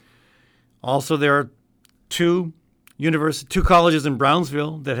 Also, there are 2 colleges in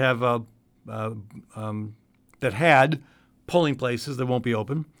Brownsville that have that had polling places that won't be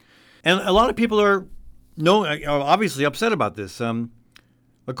open. And a lot of people are obviously upset about this.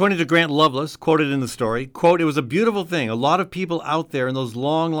 According to Grant Lovelace, quoted in the story, quote, "It was a beautiful thing. A lot of people out there in those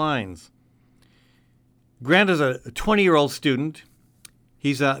long lines." Grant is a 20-year-old student.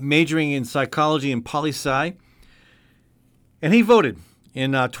 He's majoring in psychology and poli-sci. And he voted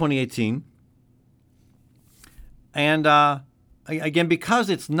in 2018. And again,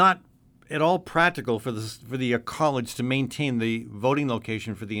 because it's not at all practical for the college to maintain the voting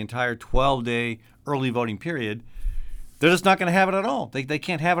location for the entire 12-day early voting period, they're just not going to have it at all. They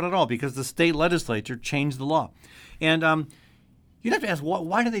can't have it at all because the state legislature changed the law. And you'd have to ask,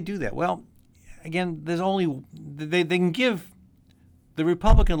 why do they do that? Well, again, they can give the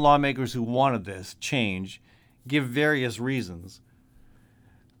Republican lawmakers who wanted this change give various reasons.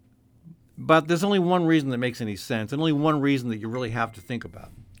 But there's only one reason that makes any sense, and only one reason that you really have to think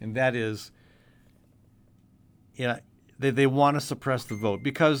about, and that is, they want to suppress the vote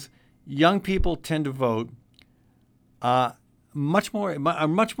because young people tend to vote much more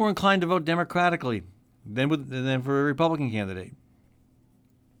inclined to vote democratically than for a Republican candidate.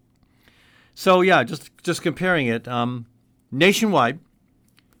 So yeah, just comparing it, nationwide,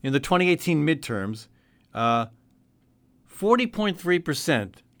 in the 2018 midterms,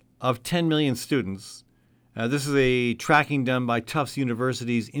 40.3% of 10 million students, this is a tracking done by Tufts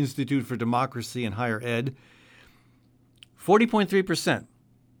University's Institute for Democracy and Higher Ed, 40.3%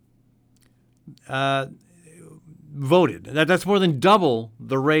 voted. That's more than double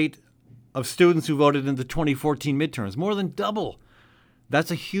the rate of students who voted in the 2014 midterms. More than double.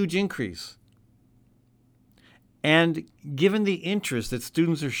 That's a huge increase. And given the interest that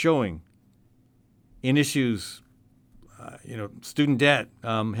students are showing in issues, student debt,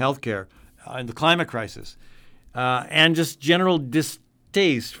 healthcare, and the climate crisis, and just general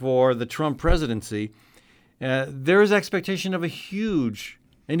distaste for the Trump presidency, there is expectation of a huge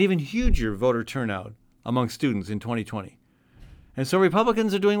and even huger voter turnout among students in 2020. And so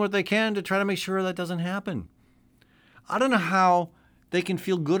Republicans are doing what they can to try to make sure that doesn't happen. I don't know how they can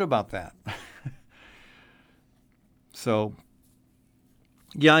feel good about that. So,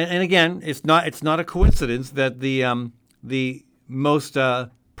 yeah, and again, it's not a coincidence that the most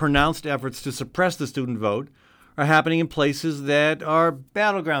pronounced efforts to suppress the student vote are happening in places that are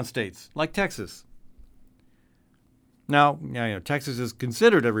battleground states, like Texas. Now, Texas is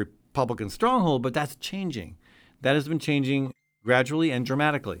considered a Republican stronghold, but that's changing. That has been changing gradually and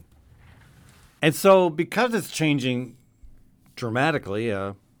dramatically. And so, because it's changing dramatically,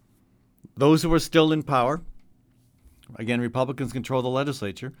 those who are still in power, again, Republicans control the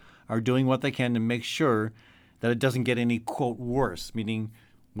legislature, are doing what they can to make sure that it doesn't get any, quote, worse, meaning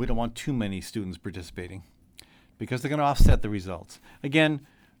we don't want too many students participating because they're going to offset the results. Again,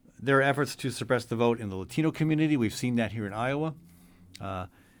 there are efforts to suppress the vote in the Latino community. We've seen that here in Iowa.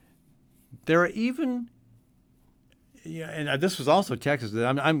 There are even, and this was also Texas.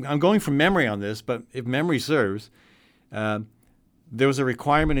 I'm going from memory on this, but if memory serves, there was a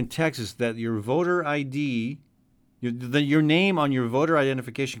requirement in Texas that your voter ID, your name on your voter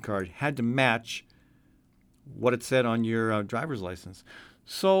identification card had to match what it said on your driver's license.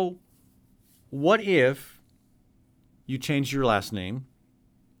 So what if you changed your last name?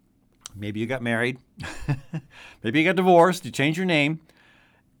 Maybe you got married. Maybe you got divorced. You changed your name.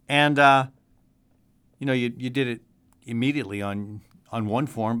 And, you did it immediately on one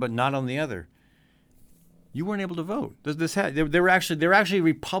form, but not on the other. You weren't able to vote. There were actually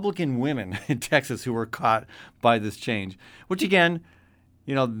Republican women in Texas who were caught by this change, which again,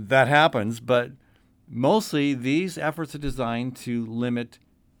 that happens. But mostly these efforts are designed to limit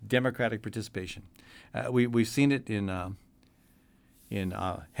Democratic participation. We've seen it in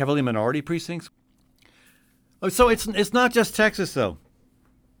heavily minority precincts. So it's not just Texas though.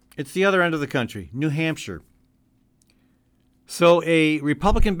 It's the other end of the country, New Hampshire. So a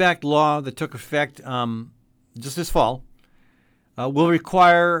Republican-backed law that took effect just this fall will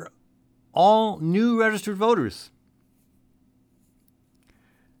require all new registered voters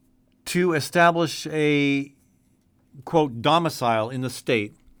to establish a, quote, domicile in the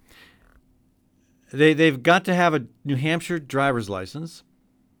state. They've got to have a New Hampshire driver's license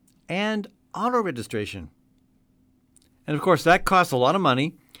and auto registration. And of course, that costs a lot of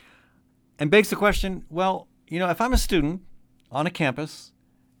money and begs the question, well, if I'm a student on a campus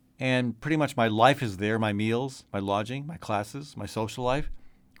and pretty much my life is there, my meals, my lodging, my classes, my social life,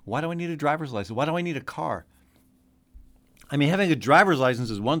 why do I need a driver's license? Why do I need a car? I mean, having a driver's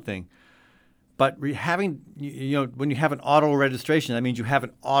license is one thing, but having, when you have an auto registration, that means you have a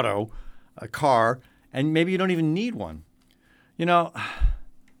car, and maybe you don't even need one.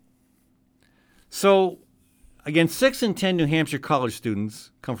 So, again, 6 in 10 New Hampshire college students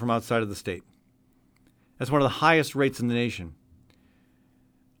come from outside of the state. That's one of the highest rates in the nation.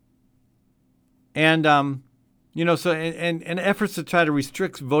 And, so efforts to try to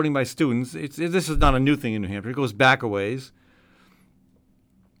restrict voting by students, this is not a new thing in New Hampshire. It goes back a ways.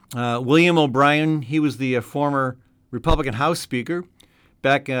 William O'Brien, he was the former Republican House Speaker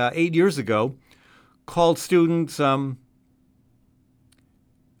back 8 years ago, called students,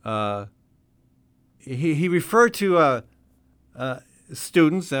 he referred to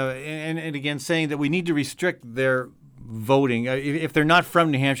students, and again saying that we need to restrict their voting. If they're not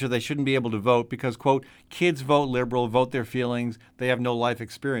from New Hampshire, they shouldn't be able to vote because, quote, kids vote liberal, vote their feelings, they have no life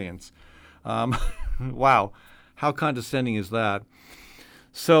experience. Wow, how condescending is that?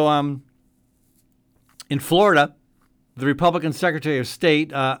 So in Florida, the Republican Secretary of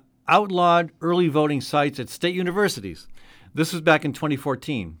State outlawed early voting sites at state universities. This was back in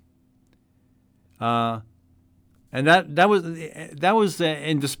 2014. And that was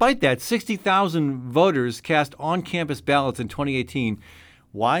and despite that, 60,000 voters cast on-campus ballots in 2018.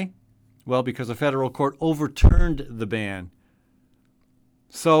 Why? Well, because a federal court overturned the ban.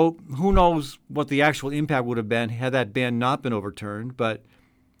 So who knows what the actual impact would have been had that ban not been overturned, but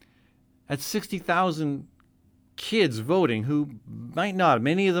at 60,000 kids voting who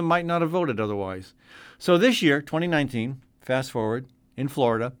many of them might not have voted otherwise. So this year, 2019, fast forward, in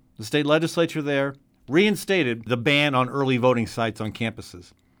Florida, the state legislature there reinstated the ban on early voting sites on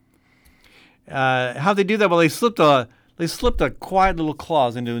campuses. How'd they do that? Well, they slipped a quiet little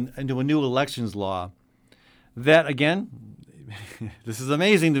clause into a new elections law that, again, this is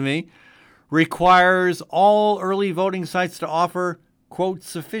amazing to me, requires all early voting sites to offer, quote,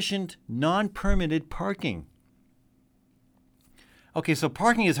 sufficient non-permitted parking. Okay, so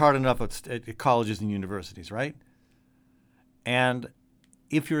parking is hard enough at colleges and universities, right? And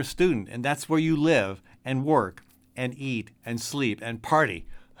if you're a student and that's where you live and work and eat and sleep and party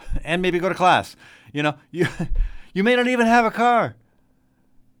and maybe go to class, you may not even have a car.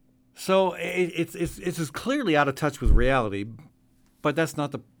 So it's as clearly out of touch with reality, but that's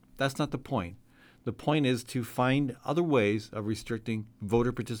not the point. The point is to find other ways of restricting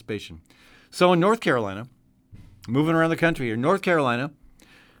voter participation. So in North Carolina, moving around the country here, North Carolina,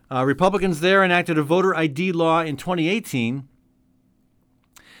 Republicans there enacted a voter ID law in 2018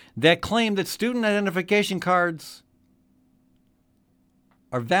 that claimed that student identification cards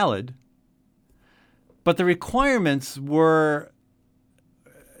are valid, but the requirements were,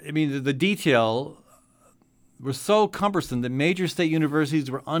 the detail were so cumbersome that major state universities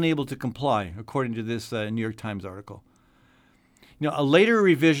were unable to comply, according to this New York Times article. A later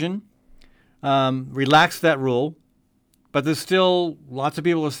revision relaxed that rule, but there's still lots of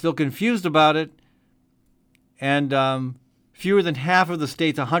people are still confused about it, and fewer than half of the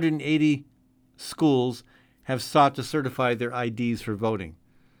state's 180 schools have sought to certify their IDs for voting.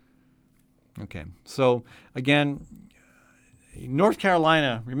 Okay, so again, North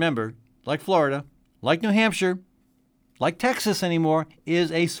Carolina, remember, like Florida, like New Hampshire, like Texas anymore,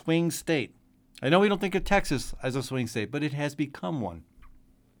 is a swing state. I know we don't think of Texas as a swing state, but it has become one.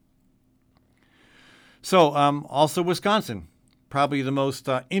 So also Wisconsin, probably the most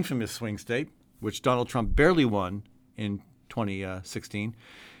infamous swing state, which Donald Trump barely won in 2016.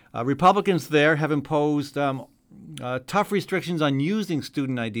 Republicans there have imposed tough restrictions on using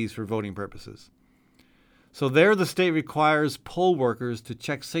student IDs for voting purposes. So there the state requires poll workers to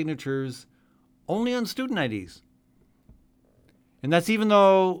check signatures only on student IDs. And that's even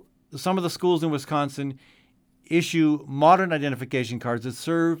though some of the schools in Wisconsin issue modern identification cards that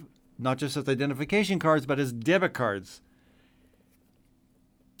serve not just as identification cards, but as debit cards.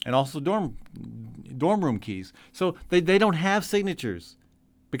 And also dorm room keys. So they don't have signatures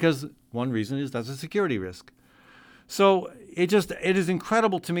because one reason is that's a security risk. So it is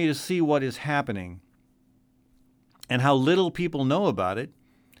incredible to me to see what is happening and how little people know about it,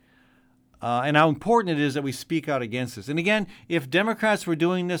 and how important it is that we speak out against this. And again, if Democrats were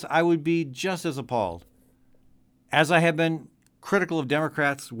doing this, I would be just as appalled, as I have been critical of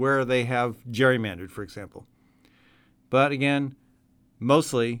Democrats where they have gerrymandered, for example. But again,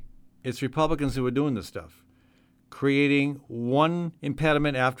 mostly it's Republicans who are doing this stuff, creating one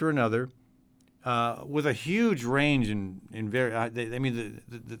impediment after another, with a huge range in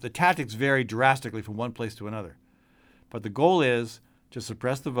the tactics vary drastically from one place to another. But the goal is to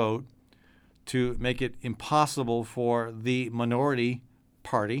suppress the vote, to make it impossible for the minority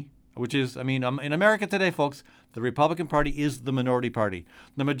party, which is, in America today, folks, the Republican Party is the minority party.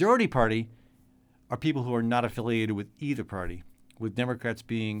 The majority party are people who are not affiliated with either party, with Democrats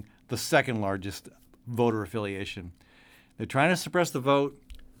being the second largest voter affiliation. They're trying to suppress the vote.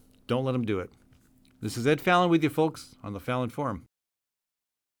 Don't let them do it. This is Ed Fallon with you, folks, on the Fallon Forum.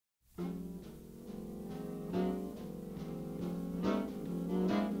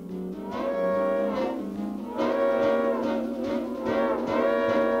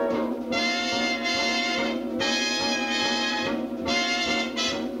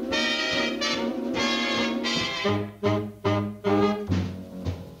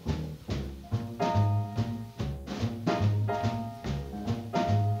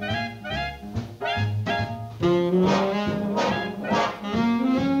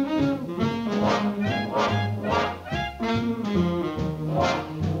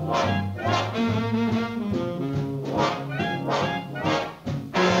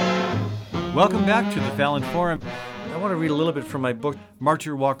 Welcome back to the Fallon Forum. I want to read a little bit from my book,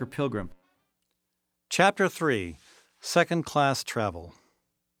 Marcher Walker Pilgrim. Chapter 3, Second Class Travel.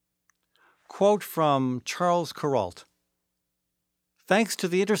 Quote from Charles Kuralt. Thanks to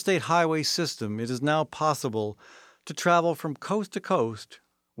the interstate highway system, it is now possible to travel from coast to coast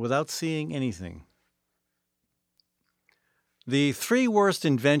without seeing anything. The three worst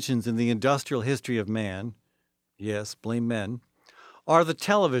inventions in the industrial history of man, yes, blame men, are the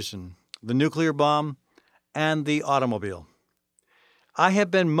television, the nuclear bomb, and the automobile. I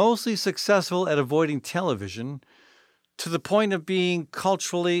have been mostly successful at avoiding television to the point of being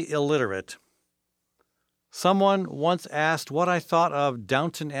culturally illiterate. Someone once asked what I thought of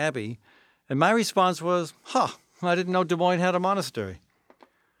Downton Abbey, and my response was, I didn't know Des Moines had a monastery.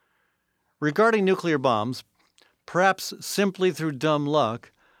 Regarding nuclear bombs, perhaps simply through dumb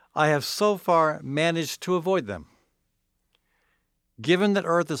luck, I have so far managed to avoid them. Given that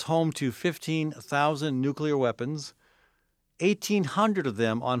Earth is home to 15,000 nuclear weapons, 1,800 of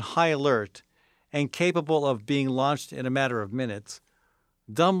them on high alert and capable of being launched in a matter of minutes,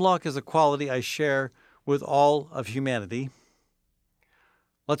 dumb luck is a quality I share with all of humanity.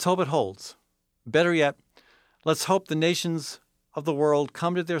 Let's hope it holds. Better yet, let's hope the nations of the world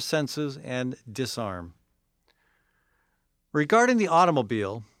come to their senses and disarm. Regarding the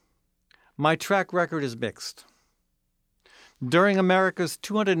automobile, my track record is mixed. During America's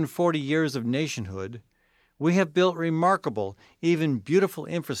 240 years of nationhood, we have built remarkable, even beautiful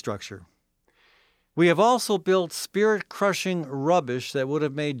infrastructure. We have also built spirit-crushing rubbish that would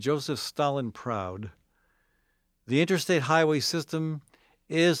have made Joseph Stalin proud. The interstate highway system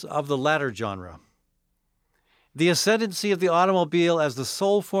is of the latter genre. The ascendancy of the automobile as the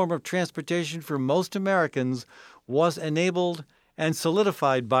sole form of transportation for most Americans was enabled and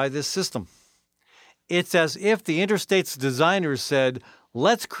solidified by this system. It's as if the interstate's designers said,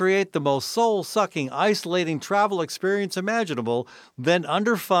 let's create the most soul-sucking, isolating travel experience imaginable, then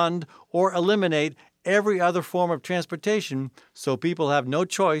underfund or eliminate every other form of transportation so people have no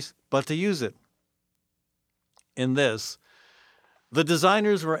choice but to use it. In this, the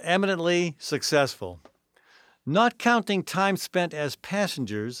designers were eminently successful. Not counting time spent as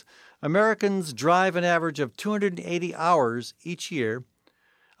passengers, Americans drive an average of 280 hours each year,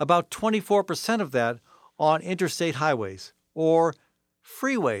 about 24% of that on interstate highways, or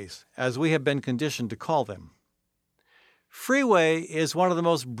freeways, as we have been conditioned to call them. Freeway is one of the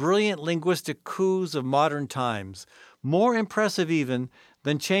most brilliant linguistic coups of modern times, more impressive even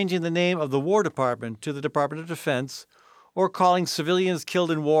than changing the name of the War Department to the Department of Defense, or calling civilians killed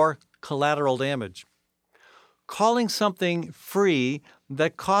in war collateral damage. Calling something free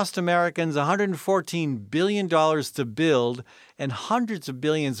that cost Americans $114 billion to build and hundreds of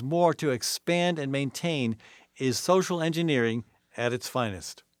billions more to expand and maintain is social engineering at its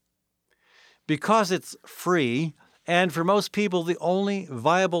finest. Because it's free, and for most people the only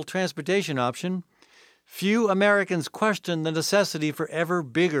viable transportation option, few Americans question the necessity for ever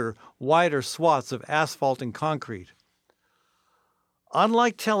bigger, wider swaths of asphalt and concrete.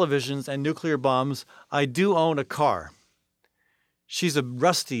 Unlike televisions and nuclear bombs, I do own a car. She's a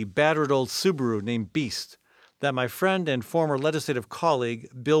rusty, battered old Subaru named Beast that my friend and former legislative colleague,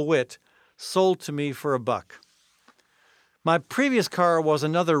 Bill Witt, sold to me for $1. My previous car was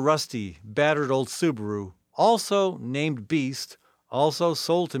another rusty, battered old Subaru, also named Beast, also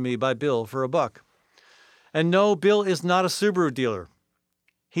sold to me by Bill for $1. And no, Bill is not a Subaru dealer.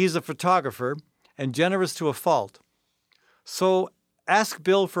 He's a photographer and generous to a fault. So ask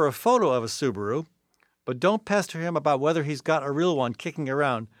Bill for a photo of a Subaru, but don't pester him about whether he's got a real one kicking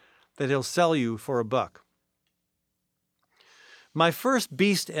around that he'll sell you for $1. My first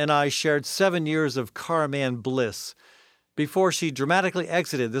Beast and I shared 7 years of carman bliss before she dramatically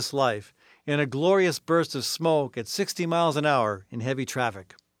exited this life in a glorious burst of smoke at 60 miles an hour in heavy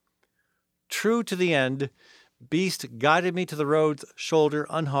traffic. True to the end, Beast guided me to the road's shoulder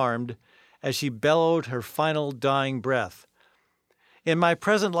unharmed as she bellowed her final dying breath. In my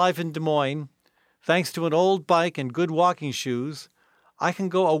present life in Des Moines, thanks to an old bike and good walking shoes, I can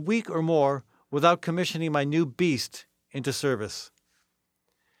go a week or more without commissioning my new Beast into service.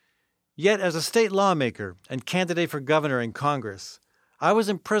 Yet as a state lawmaker and candidate for governor in Congress, I was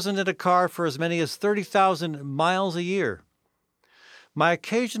imprisoned in a car for as many as 30,000 miles a year. My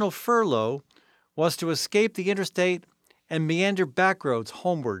occasional furlough was to escape the interstate and meander back roads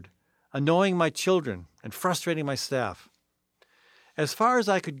homeward, annoying my children and frustrating my staff. As far as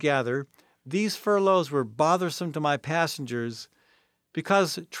I could gather, these furloughs were bothersome to my passengers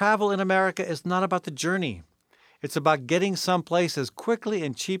because travel in America is not about the journey. It's about getting someplace as quickly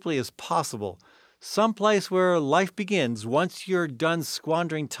and cheaply as possible, someplace where life begins once you're done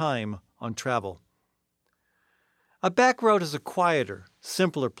squandering time on travel. A back road is a quieter,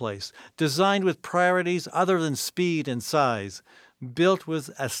 simpler place, designed with priorities other than speed and size, built with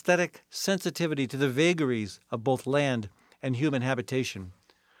aesthetic sensitivity to the vagaries of both land and human habitation.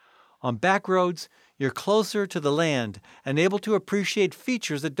 On back roads, you're closer to the land and able to appreciate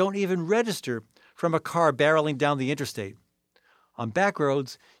features that don't even register from a car barreling down the interstate. On back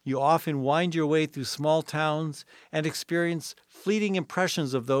roads, you often wind your way through small towns and experience fleeting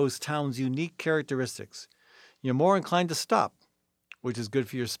impressions of those towns' unique characteristics. You're more inclined to stop, which is good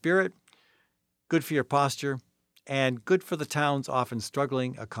for your spirit, good for your posture, and good for the town's often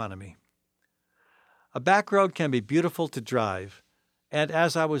struggling economy. A back road can be beautiful to drive, and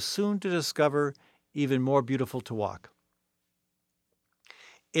as I was soon to discover, even more beautiful to walk.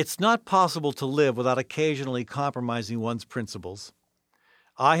 It's not possible to live without occasionally compromising one's principles.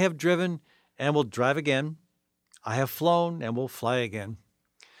 I have driven and will drive again. I have flown and will fly again.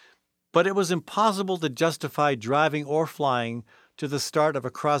 But it was impossible to justify driving or flying to the start of a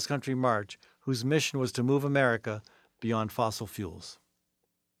cross-country march whose mission was to move America beyond fossil fuels.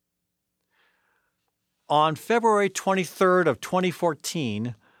 On February 23rd of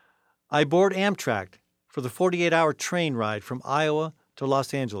 2014, I board Amtrak for the 48-hour train ride from Iowa to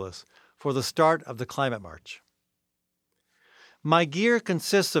Los Angeles for the start of the climate march. My gear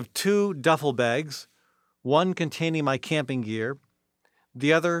consists of 2 duffel bags, one containing my camping gear,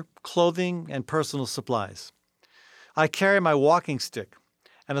 the other clothing and personal supplies. I carry my walking stick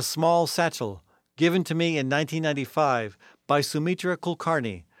and a small satchel given to me in 1995 by Sumitra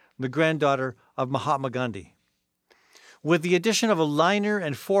Kulkarni, the granddaughter of Mahatma Gandhi. With the addition of a liner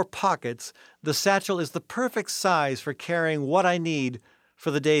and 4 pockets, the satchel is the perfect size for carrying what I need for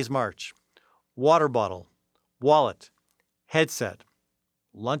the day's march: water bottle, wallet, headset,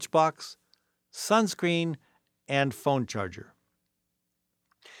 lunchbox, sunscreen, and phone charger.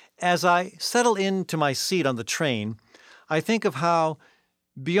 As I settle into my seat on the train, I think of how,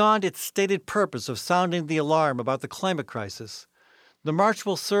 beyond its stated purpose of sounding the alarm about the climate crisis, the march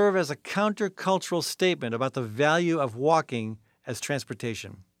will serve as a countercultural statement about the value of walking as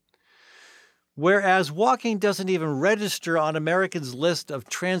transportation. Whereas walking doesn't even register on Americans' list of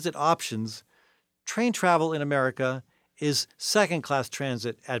transit options, train travel in America is second-class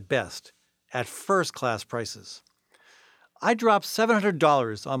transit at best, at first-class prices. I dropped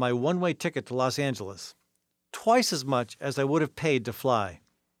 $700 on my one-way ticket to Los Angeles, twice as much as I would have paid to fly.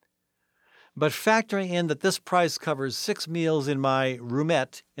 But factoring in that this price covers 6 meals in my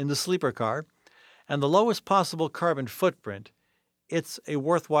roomette in the sleeper car and the lowest possible carbon footprint, it's a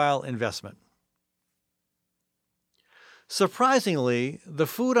worthwhile investment. Surprisingly, the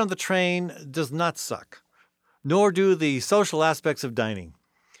food on the train does not suck, nor do the social aspects of dining.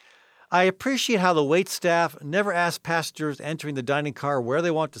 I appreciate how the wait staff never ask passengers entering the dining car where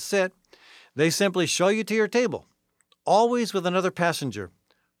they want to sit. They simply show you to your table, always with another passenger,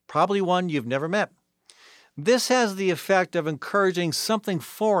 probably one you've never met. This has the effect of encouraging something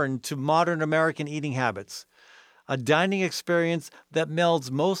foreign to modern American eating habits, a dining experience that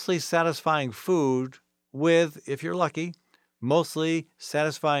melds mostly satisfying food with, if you're lucky, mostly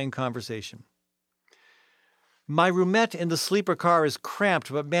satisfying conversation. My roomette in the sleeper car is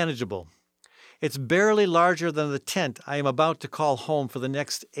cramped but manageable. It's barely larger than the tent I am about to call home for the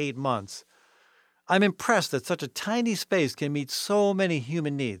next 8 months. I'm impressed that such a tiny space can meet so many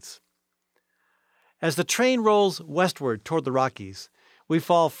human needs. As the train rolls westward toward the Rockies, we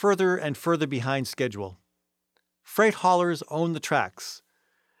fall further and further behind schedule. Freight haulers own the tracks,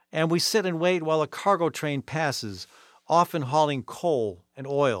 and we sit and wait while a cargo train passes, often hauling coal and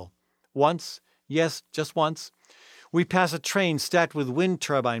oil. Once, yes, just once, we pass a train stacked with wind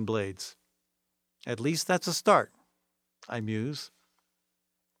turbine blades. At least that's a start, I muse.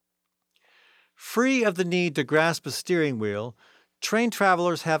 Free of the need to grasp a steering wheel, train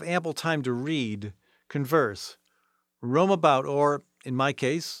travelers have ample time to read, converse, roam about, or, in my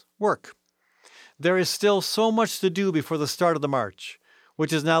case, work. There is still so much to do before the start of the march,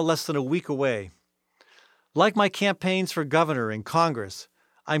 which is now less than a week away. Like my campaigns for governor and Congress,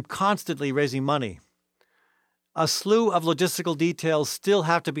 I'm constantly raising money. A slew of logistical details still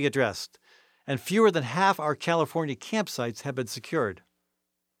have to be addressed, and fewer than half our California campsites have been secured.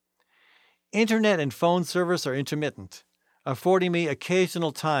 Internet and phone service are intermittent, affording me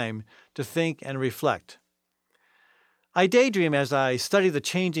occasional time to think and reflect. I daydream as I study the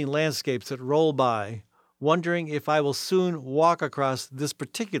changing landscapes that roll by, wondering if I will soon walk across this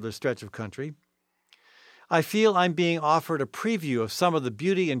particular stretch of country. I feel I'm being offered a preview of some of the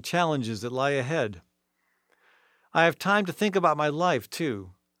beauty and challenges that lie ahead. I have time to think about my life,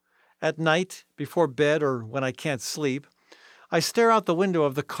 too. At night, before bed or when I can't sleep, I stare out the window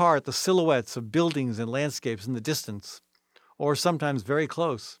of the car at the silhouettes of buildings and landscapes in the distance, or sometimes very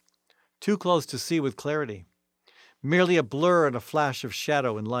close, too close to see with clarity, merely a blur and a flash of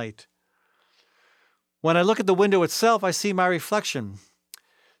shadow and light. When I look at the window itself, I see my reflection,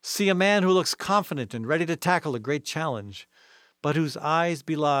 see a man who looks confident and ready to tackle a great challenge, but whose eyes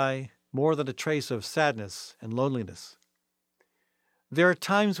belie more than a trace of sadness and loneliness. There are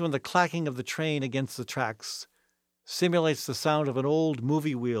times when the clacking of the train against the tracks simulates the sound of an old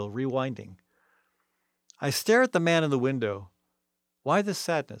movie wheel rewinding. I stare at the man in the window. Why this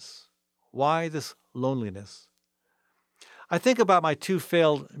sadness? Why this loneliness? I think about my 2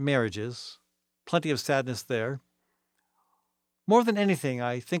 failed marriages. Plenty of sadness there. More than anything,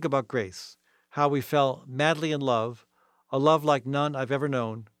 I think about Grace, how we fell madly in love, a love like none I've ever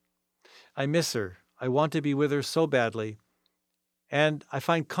known. I miss her. I want to be with her so badly. And I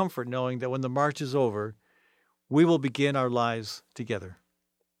find comfort knowing that when the march is over, we will begin our lives together.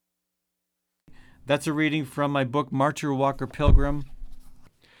 That's a reading from my book, Marcher, Walker, Pilgrim.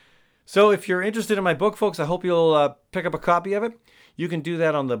 So if you're interested in my book, folks, I hope you'll pick up a copy of it. You can do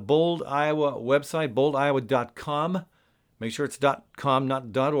that on the Bold, Iowa website, boldiowa.com. Make sure it's .com,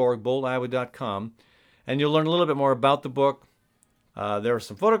 not .org, boldiowa.com. And you'll learn a little bit more about the book. There are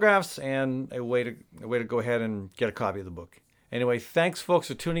some photographs and a way to go ahead and get a copy of the book. Anyway, thanks, folks,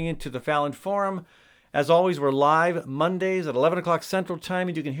 for tuning in to the Fallon Forum. As always, we're live Mondays at 11 o'clock Central Time,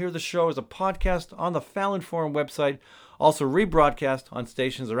 and you can hear the show as a podcast on the Fallon Forum website, also rebroadcast on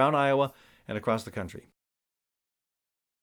stations around Iowa and across the country.